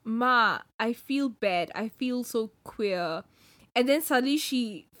 Ma, I feel bad. I feel so queer. And then suddenly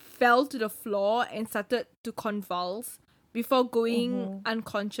she fell to the floor and started to convulse before going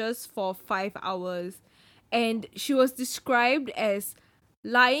unconscious for 5 hours. And she was described as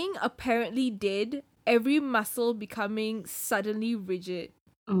lying apparently dead, every muscle becoming suddenly rigid.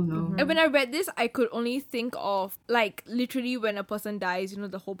 Oh no. And when I read this, I could only think of like literally when a person dies,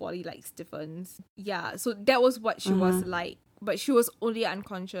 the whole body like stiffens. Yeah, so that was what she was like, but she was only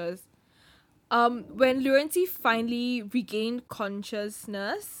unconscious. When Lurency finally regained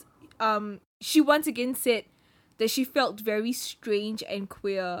consciousness, she once again said that she felt very strange and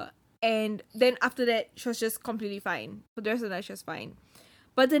queer, and then after that, she was just completely fine. For the rest of the night, she was fine.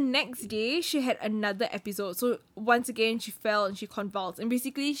 But the next day, she had another episode. So once again, she fell and she convulsed. And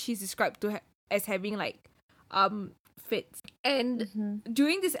basically, she's described as having like fits. And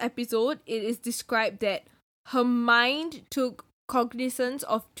during this episode, it is described that her mind took cognizance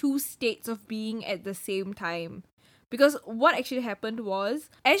of two states of being at the same time. Because what actually happened was,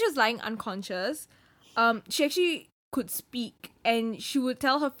 as she was lying unconscious, she actually could speak, and she would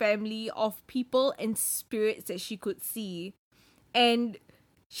tell her family of people and spirits that she could see. And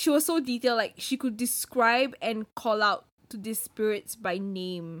she was so detailed, like she could describe and call out to these spirits by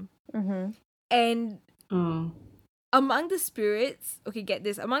name. And among the spirits, okay, get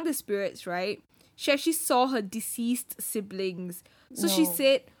this, among the spirits, right, she actually saw her deceased siblings. So she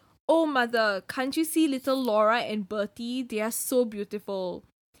said, "Oh mother, can't you see little Laura and Bertie? They are so beautiful."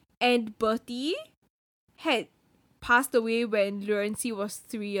 And Bertie had passed away when Lurency was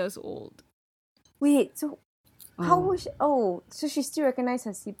 3 years old. Wait, so how was she? Oh, so she still recognized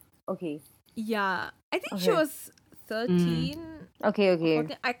her Okay. Yeah, I think she was 13. Okay,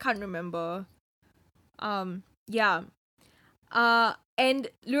 okay. I can't remember. Yeah. And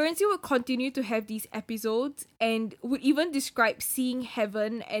Lurency would continue to have these episodes and would even describe seeing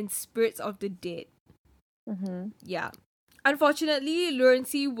heaven and spirits of the dead. Yeah. Unfortunately,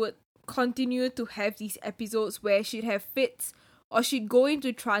 Lurency would continue to have these episodes where she'd have fits, or she'd go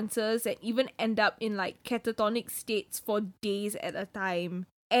into trances and even end up in like catatonic states for days at a time.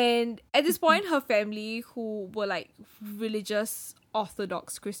 And at this point, her family, who were like religious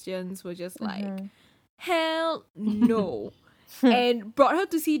Orthodox Christians, were just like, hell no. And brought her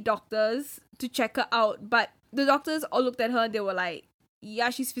to see doctors to check her out. But the doctors all looked at her and they were like, yeah,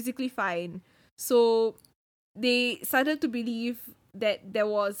 she's physically fine. So they started to believe that there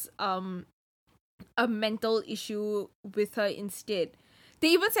was a mental issue with her instead. They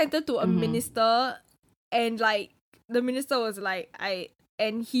even sent her to a minister, and like the minister was like,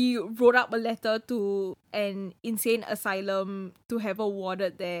 and he wrote up a letter to an insane asylum to have her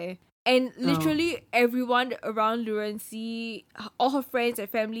warded there. And literally everyone around Lurency, all her friends and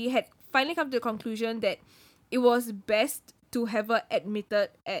family, had finally come to the conclusion that it was best to have her admitted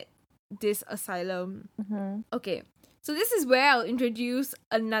at this asylum. Okay, so this is where I'll introduce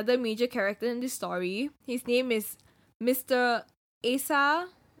another major character in this story. His name is Mr. Asa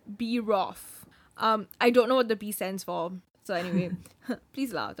B. Roth. I don't know what the B stands for. So anyway,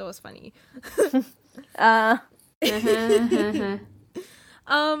 please laugh. That was funny. Asa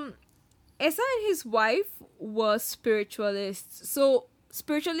and his wife were spiritualists. So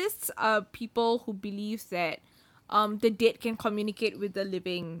spiritualists are people who believe that the dead can communicate with the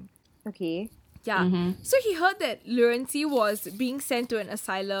living. Okay. Yeah. So he heard that Lurency was being sent to an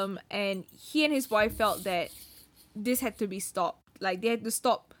asylum, and he and his wife felt that this had to be stopped. Like they had to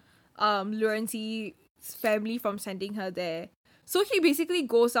stop Lurency's family from sending her there. So he basically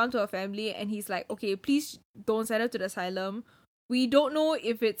goes down to her family and he's like, okay, please don't send her to the asylum. We don't know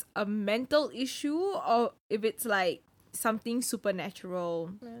if it's a mental issue or if it's like something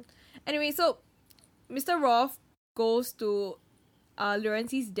supernatural. Anyway, so Mr. Roth goes to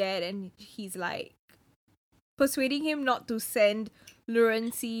Lurency's dad and he's like persuading him not to send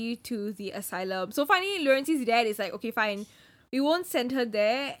Lurency to the asylum. So finally Lurency's dad is like, okay, fine, we won't send her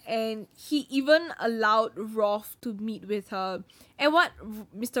there. And he even allowed Roth to meet with her. And what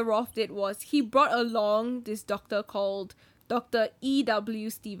Mr. Roth did was he brought along this doctor called Dr. E.W.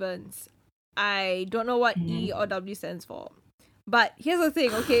 Stevens. I don't know what E or W stands for. But here's the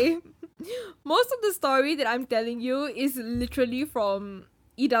thing, okay? Most of the story that I'm telling you is literally from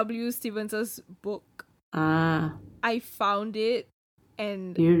E.W. Stevens' book. I found it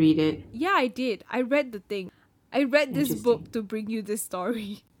and... Do you read it? Yeah, I did. I read the thing. I read this book to bring you this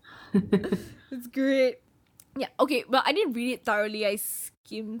story. It's great. Yeah, okay, well, I didn't read it thoroughly. I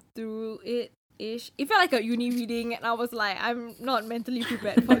skimmed through it-ish. It felt like a uni reading, and I was like, I'm not mentally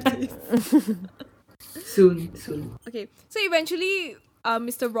prepared for this. Soon. Okay, so eventually,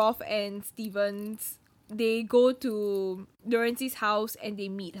 Mr. Roth and Stevens, they go to Lurency's house and they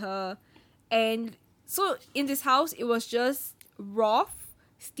meet her. And so in this house, it was just Roth,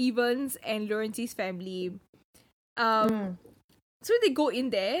 Stevens, and Lurency's family. So they go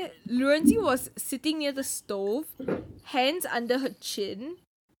in there. Lurency was sitting near the stove, hands under her chin,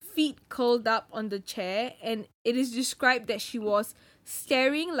 feet curled up on the chair, and it is described that she was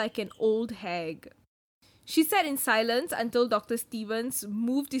staring like an old hag. She sat in silence until Dr. Stevens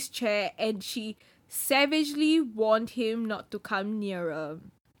moved his chair, and she savagely warned him not to come nearer.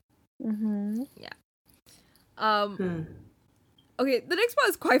 Mm-hmm. Okay, the next part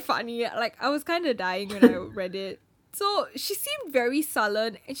is quite funny. Like, I was kind of dying when I read it. So, she seemed very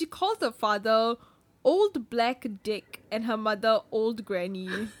sullen, and she called her father Old Black Dick and her mother Old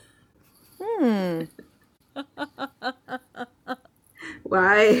Granny.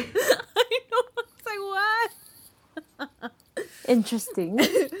 Why? I know, it's like, what? Interesting.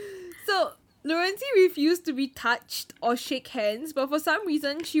 So, Lorenzi refused to be touched or shake hands, but for some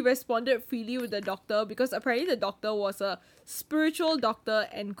reason, she responded freely with the doctor because apparently the doctor was a spiritual doctor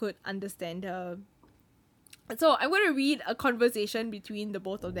and could understand her. So, I'm going to read a conversation between the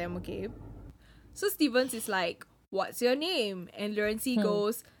both of them, okay? So, Stevens is like, "What's your name?" And Lorenzi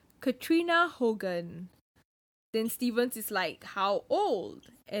goes, "Katrina Hogan." Then Stevens is like, "How old?"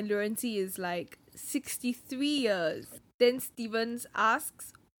 And Lorenzi is like, 63 years. Then Stevens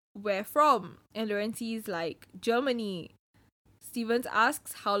asks, "Where from?" And Lorenzi is like, "Germany." Stevens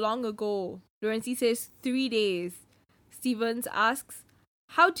asks, "How long ago?" Lorenzi says, 3 days. Stevens asks,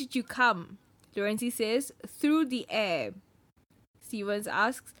 "How did you come?" Lorenzi says, "Through the air." Stevens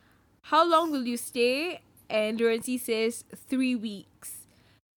asks, "How long will you stay?" And Lorenzi says, 3 weeks.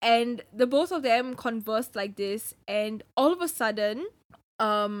 And the both of them conversed like this, and all of a sudden,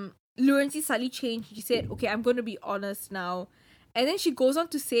 Lorenzi suddenly changed. She said, "Okay, I'm going to be honest now." And then she goes on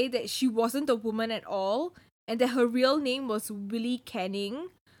to say that she wasn't a woman at all, and that her real name was Willie Canning,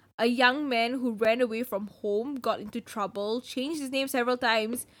 a young man who ran away from home, got into trouble, changed his name several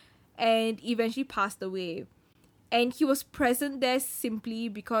times, and eventually passed away. And he was present there simply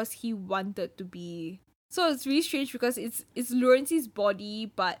because he wanted to be. So it's really strange because it's Lorenzi's body,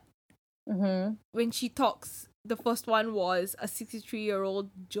 but when she talks, the first one was a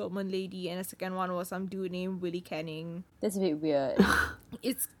 63-year-old German lady, and the second one was some dude named Willie Canning. That's a bit weird.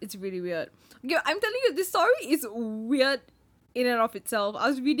 It's really weird. Okay, I'm telling you, this story is weird in and of itself. I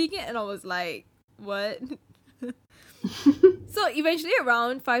was reading it and I was like, what? So eventually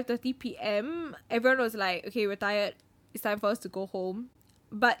around 5:30 p.m, everyone was like, "Okay, we're tired. It's time for us to go home."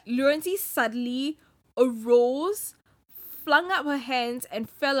 But Lorenzi suddenly arose, flung up her hands, and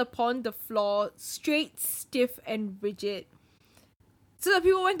fell upon the floor, straight, stiff, and rigid. So the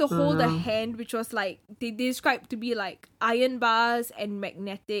people went to hold her hand, which was like, they described to be like iron bars and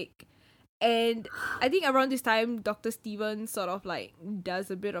magnetic. And I think around this time, Dr. Stevens sort of like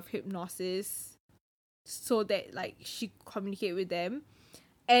does a bit of hypnosis so that like she communicate with them.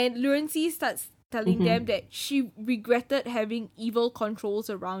 And Lorenzi starts telling them that she regretted having evil controls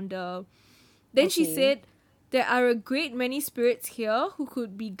around her. Then she said, "There are a great many spirits here who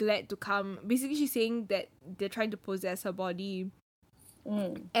could be glad to come." Basically, she's saying that they're trying to possess her body.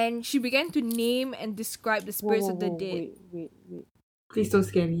 And she began to name and describe the spirits of the dead. Wait. Please don't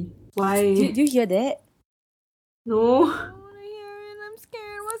scare me. Why? Do you hear that? No. I don't want to hear it. I'm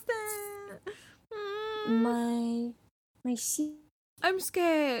scared. What's that? My seat. I'm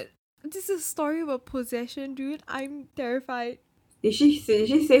scared. This is a story about possession, dude. I'm terrified. Did she say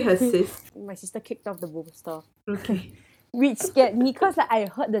her sis? My sister kicked off the bolster, Okay. which scared me because like, I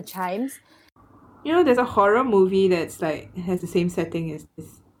heard the chimes. You know, there's a horror movie that's like has the same setting as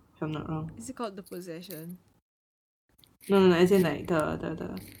this, if I'm not wrong. Is it called The Possession? No, as in like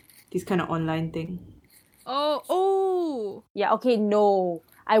the this kind of online thing. Oh! Yeah, okay, no.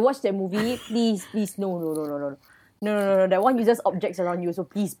 I watched that movie. Please, no. No. That one uses objects around you, so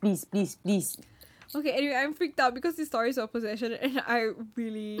please. Okay, anyway, I'm freaked out because this story is about possession and I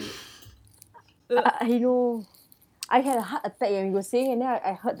really... I know. I had a heart attack when we were saying, and then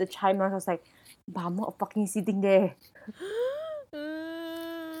I heard the chime and I was like, but I'm not fucking sitting there.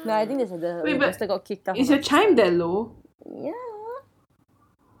 No, I think that's the Wait, but poster got kicked off. Is your chime that low? Yeah.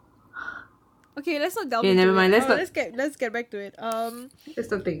 Okay, let's not delve Yeah, into never mind, it. let's Let's get back to it.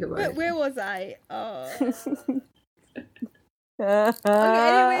 Let's not think about it. Where was I? Okay,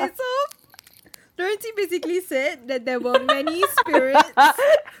 anyway, so Lorenzi basically said that there were many spirits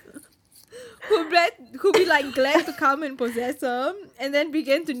who'd be like glad to come and possess her, and then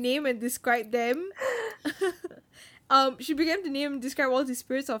began to name and describe them. She began to name and describe all the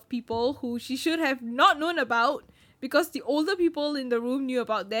spirits of people who she should have not known about because the older people in the room knew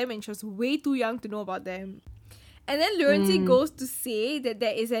about them and she was way too young to know about them. And then Lorenzi goes to say that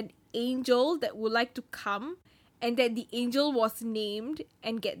there is an angel that would like to come and that the angel was named,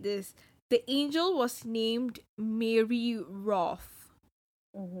 and get this, the angel was named Mary Roth.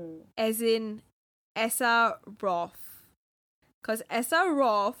 As in Asa Roth. Because Essa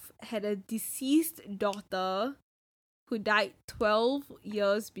Roth had a deceased daughter who died 12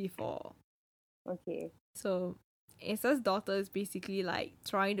 years before. Okay. So Essa's daughter is basically like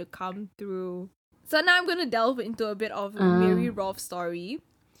trying to come through. So now I'm going to delve into a bit of Mary Roth's story.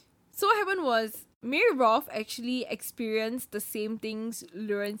 So what happened was Mary Roth actually experienced the same things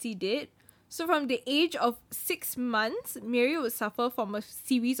Lurency did. So from the age of 6 months, Mary would suffer from a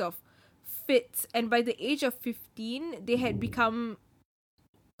series of fits, and by the age of 15, they had become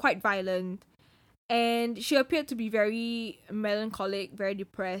quite violent. And she appeared to be very melancholic, very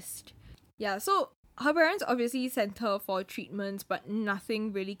depressed. Yeah, so her parents obviously sent her for treatments, but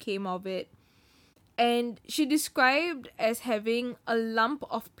nothing really came of it. And she described as having a lump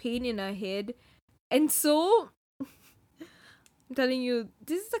of pain in her head. And so, I'm telling you,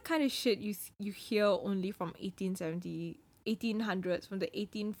 this is the kind of shit you hear only from 1800s, from the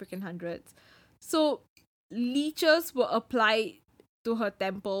 18 freaking hundreds. So, leeches were applied to her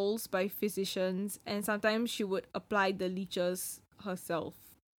temples by physicians, and sometimes she would apply the leeches herself.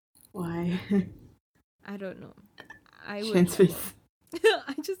 Why? I don't know. I would. Shen's face.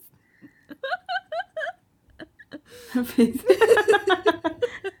 I just. Her face.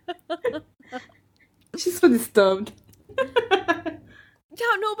 She's so disturbed.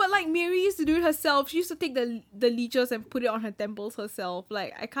 Yeah, no, but like Mary used to do it herself. She used to take the leeches and put it on her temples herself.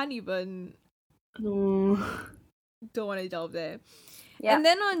 Like, I can't even. No. Don't want to delve there. Yeah. And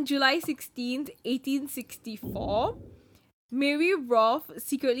then on July 16th, 1864, Mary Roth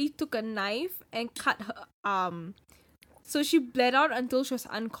secretly took a knife and cut her arm. So she bled out until she was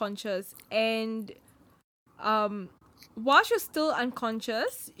unconscious. And while she was still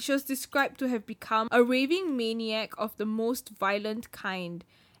unconscious, she was described to have become a raving maniac of the most violent kind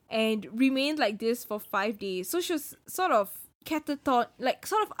and remained like this for 5 days. So she was sort of catatonic, like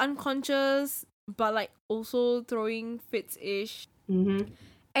sort of unconscious, but like also throwing fits-ish. Mm-hmm.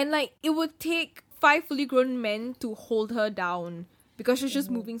 And like it would take 5 fully grown men to hold her down because she was just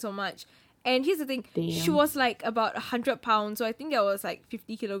moving so much. And here's the thing, she Damn. was like about 100 pounds, so I think that was like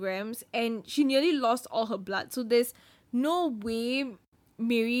 50 kilograms, and she nearly lost all her blood. So there's no way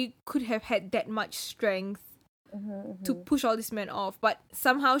Mary could have had that much strength to push all these men off. But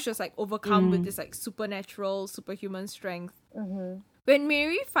somehow she was like overcome with this like supernatural, superhuman strength. When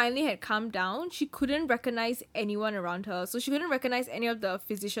Mary finally had calmed down, she couldn't recognize anyone around her. So she couldn't recognize any of the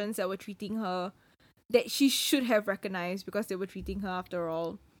physicians that were treating her that she should have recognized because they were treating her after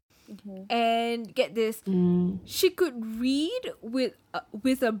all. And get this, she could read with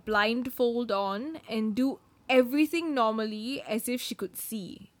a blindfold on and do everything normally as if she could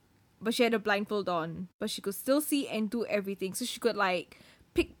see. But she had a blindfold on, but she could still see and do everything. So she could like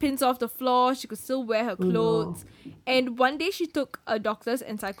pick pins off the floor, she could still wear her clothes. And one day she took a doctor's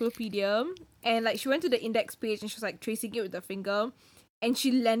encyclopedia and like she went to the index page and she was like tracing it with her finger, and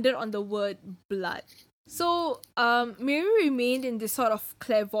she landed on the word blood. So, Mary remained in this sort of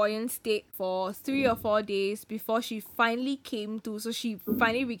clairvoyant state for 3 or 4 days before she finally came to. So she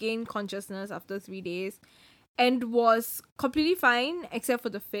finally regained consciousness after 3 days and was completely fine except for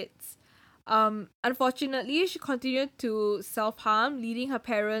the fits. Unfortunately, she continued to self-harm, leading her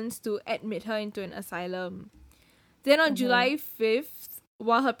parents to admit her into an asylum. Then on July 5th,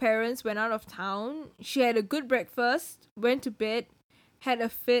 while her parents went out of town, she had a good breakfast, went to bed, had a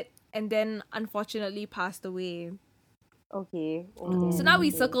fit, and then unfortunately passed away. Okay. So now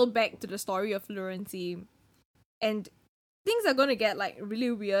we circle back to the story of Lurency, and things are gonna get like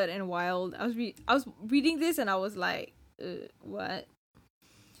really weird and wild. I was reading this and I was like, what?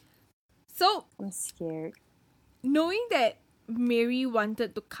 So I'm scared. knowing that Mary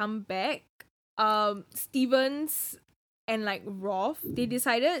wanted to come back, Stevens and like Roth, they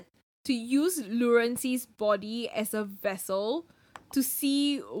decided to use Lurency's body as a vessel to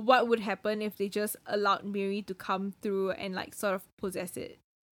see what would happen if they just allowed Mary to come through and like sort of possess it.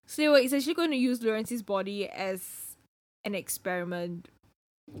 So they were essentially going to use Lurency's body as an experiment.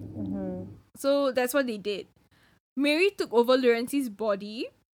 So that's what they did. Mary took over Lurency's body,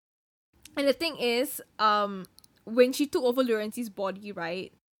 and the thing is, when she took over Lurency's body,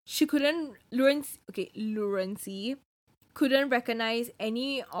 right, Lurency couldn't recognize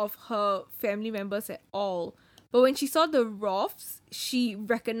any of her family members at all. But when she saw the Roths, she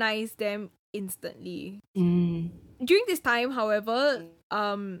recognized them instantly. During this time, however,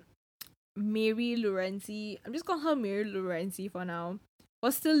 Mary Lurency, I'm just calling her Mary Lurency for now,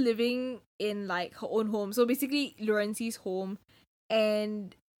 was still living in like her own home. So basically Lurency's home,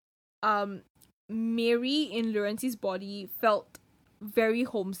 and Mary in Lurency's body felt very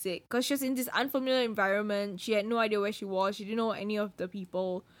homesick because she was in this unfamiliar environment. She had no idea where she was. She didn't know any of the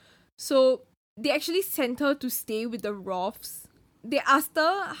people. So they actually sent her to stay with the Roths they asked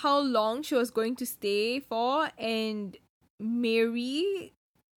her how long she was going to stay for, and Mary,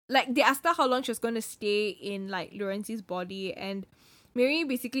 like, they asked her how long she was going to stay in, like, Laurency's body, and Mary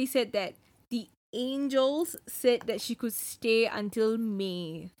basically said that the angels said that she could stay until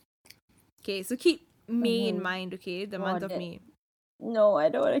May. Okay, so keep May in mind, okay? The month of May. No, I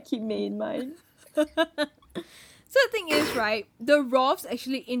don't want to keep May in mind. So the thing is, right, the Rolfs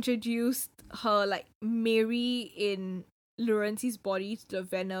actually introduced her, like, Mary in Laurency's body to the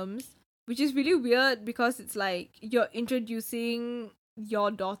Venoms, which is really weird because it's like you're introducing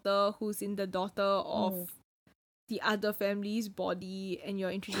your daughter who's in the daughter of the other family's body, and you're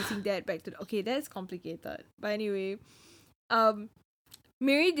introducing that back to okay, that's complicated. But anyway,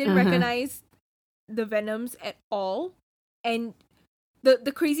 Mary didn't recognize the Venoms at all, and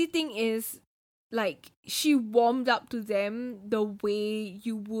the crazy thing is, like, she warmed up to them the way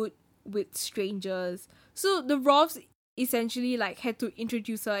you would with strangers. So the Rolfs essentially, like, had to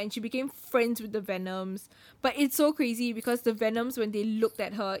introduce her, and she became friends with the Venoms. But it's so crazy because the Venoms, when they looked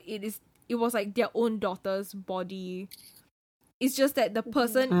at her, it was like their own daughter's body. It's just that the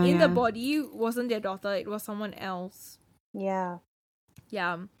person in the body wasn't their daughter, it was someone else. Yeah.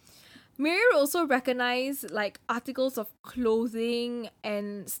 Mary also recognized, like, articles of clothing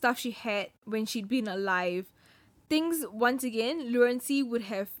and stuff she had when she'd been alive. Things, once again, Laurency would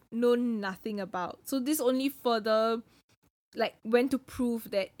have known nothing about. So this only further, like, went to prove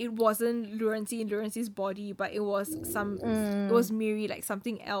that it wasn't Laurency in Laurency's body, but it was it was Mary, like,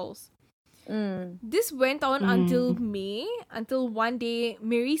 something else. This went on until May, until one day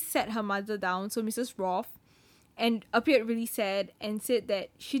Mary sat her mother down, so Mrs. Rolf, and appeared really sad and said that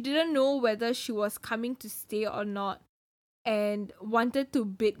she didn't know whether she was coming to stay or not, and wanted to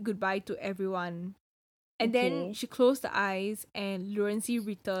bid goodbye to everyone. And then she closed her eyes and Laurency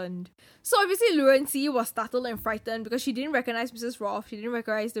returned. So obviously Laurency was startled and frightened because she didn't recognize Mrs. Rolf. She didn't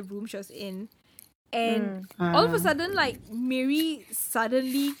recognize the room she was in. And all of a sudden, like, Mary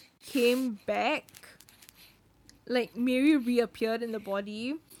suddenly came back. Like, Mary reappeared in the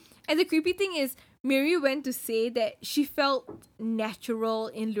body. And the creepy thing is, Mary went to say that she felt natural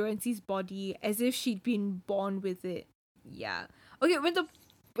in Laurency's body, as if she'd been born with it. Yeah. Okay,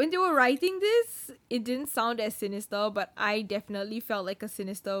 when they were writing this, it didn't sound as sinister, but I definitely felt like a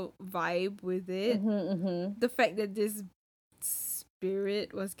sinister vibe with it. The fact that this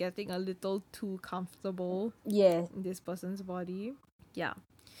spirit was getting a little too comfortable in this person's body. Yeah.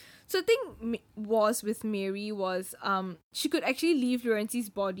 So the thing was with Mary was she could actually leave Laurency's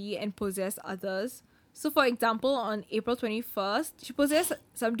body and possess others. So for example, on April 21st, she possessed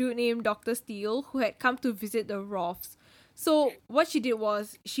some dude named Dr. Steele who had come to visit the Rolfs. So what she did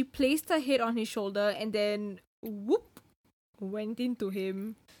was she placed her head on his shoulder and then whoop, went into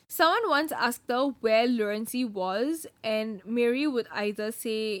him. Someone once asked her where Laurency was, and Mary would either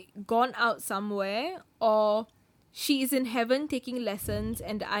say gone out somewhere, or she is in heaven taking lessons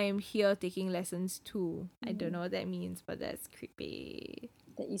and I am here taking lessons too. I don't know what that means, but that's creepy.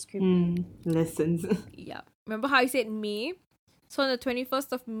 That is creepy. Lessons. Yeah. Remember how I said May? So on the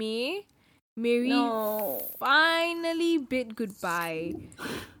 21st of May, Mary finally bid goodbye.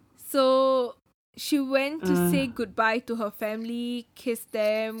 So she went to say goodbye to her family, kissed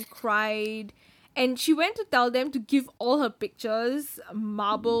them, cried, and she went to tell them to give all her pictures,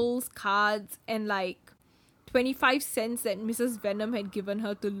 marbles, cards, and like 25 cents that Mrs. Venom had given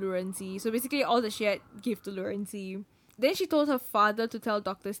her to Laurency. So basically all that she had give to Laurency. Then she told her father to tell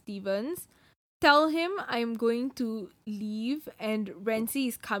Dr. Stevens, tell him I'm going to leave and Rency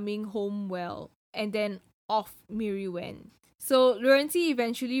is coming home well. And then off Mary went. So Laurency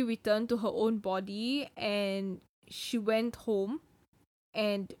eventually returned to her own body and she went home,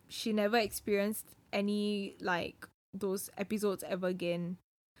 and she never experienced any like those episodes ever again.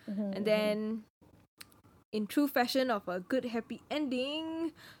 And then, in true fashion of a good happy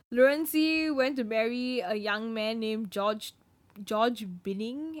ending, Laurency went to marry a young man named George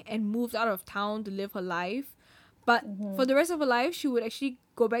Binning and moved out of town to live her life. But for the rest of her life, she would actually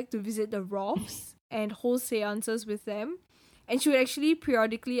go back to visit the Rolfs and hold seances with them. And she would actually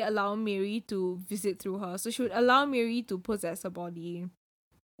periodically allow Mary to visit through her. So she would allow Mary to possess her body.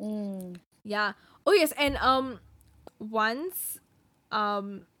 Yeah. Oh yes, and once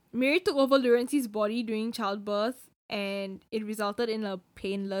Mary took over Laurency's body during childbirth, and it resulted in a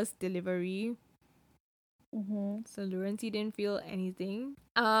painless delivery. So Laurency didn't feel anything.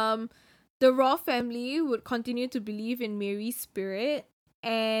 The Rolf family would continue to believe in Mary's spirit,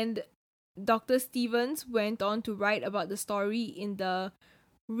 and Dr. Stevens went on to write about the story in the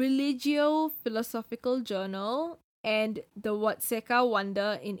Religio Philosophical Journal and the Watseka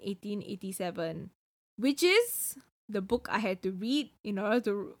Wonder in 1887, which is the book I had to read in order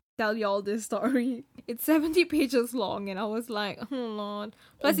to tell y'all this story. It's 70 pages long, and I was like, oh lord.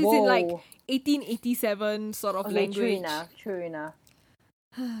 Plus, it's in like Whoa. 1887 sort of Okay, language. true enough.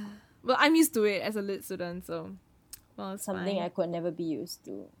 Well, I'm used to it as a lit student, so well, it's Something fine. I could never be used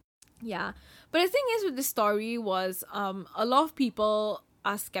to. Yeah. But the thing is with the story was a lot of people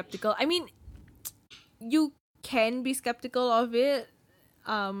are skeptical. I mean, you can be skeptical of it,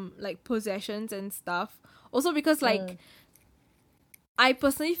 like possessions and stuff. Also because like I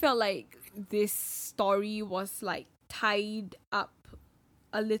personally felt like this story was like tied up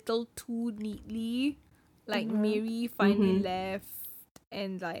a little too neatly. Like Mary finally left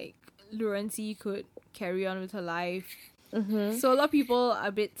and like Lurency could carry on with her life. So a lot of people are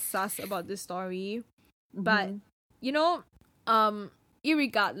a bit sus about this story. But you know,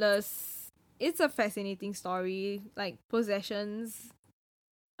 irregardless, it's a fascinating story. Like possessions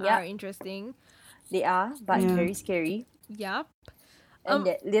are interesting. They are, but Yeah. very scary. Yep. And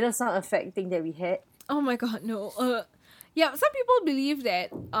that little sound effect thing that we had. Oh my god, no. Yeah, some people believe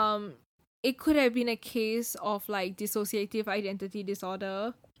that it could have been a case of like dissociative identity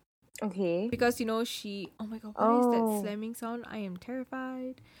disorder. Okay. Because you know oh my god, what is that Oh. slamming sound? I am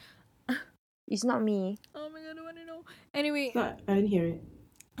terrified. It's not me. Oh my god, I want to know. Anyway, No, I didn't hear it.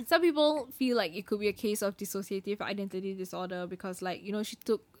 some people feel like it could be a case of dissociative identity disorder because like, you know, she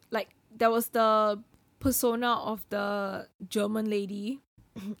took like there was the persona of the German lady.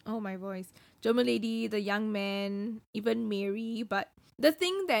 Oh my voice. German lady, the young man, even Mary. But the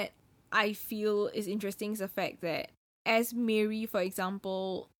thing that I feel is interesting is the fact that as Mary, for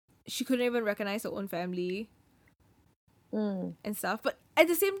example, she couldn't even recognize her own family and stuff. But at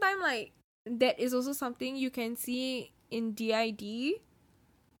the same time, like, that is also something you can see in DID.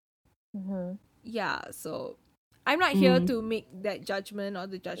 Yeah, so I'm not here to make that judgment or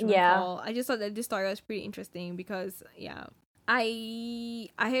the judgment call. I just thought that this story was pretty interesting because, yeah, I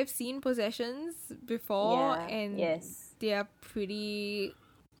have seen possessions before and they are pretty...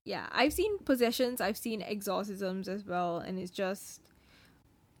 Yeah, I've seen possessions, I've seen exorcisms as well, and it's just...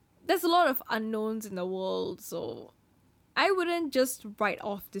 There's a lot of unknowns in the world, so I wouldn't just write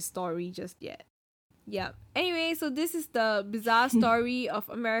off this story just yet. Yeah. Anyway, so this is the bizarre story of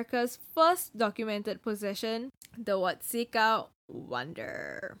America's first documented possession, the Watseka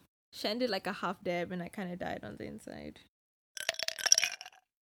Wonder. Shan did like a half dab and I kind of died on the inside.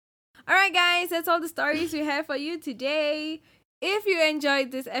 Alright guys, that's all the stories we have for you today. If you enjoyed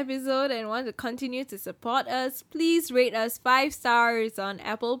this episode and want to continue to support us, please rate us 5 stars on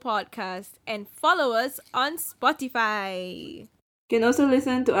Apple Podcasts and follow us on Spotify. You can also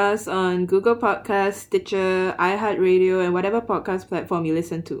listen to us on Google Podcasts, Stitcher, iHeartRadio, and whatever podcast platform you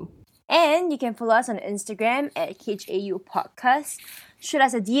listen to. And you can follow us on Instagram at KHAU Podcast. Shoot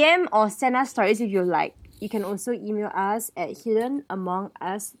us a DM or send us stories if you like. You can also email us at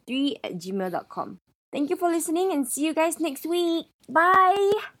hiddenamongus3@gmail.com. Thank you for listening and see you guys next week.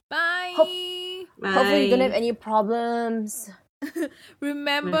 Bye! Bye! Hopefully you don't have any problems.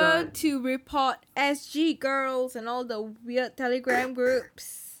 Remember to report SG girls and all the weird Telegram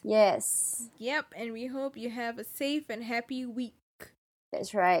groups. Yes. Yep, and we hope you have a safe and happy week.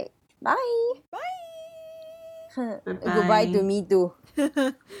 That's right. Bye! Bye! Bye-bye. Goodbye to me too.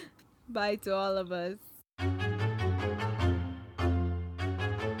 Bye to all of us.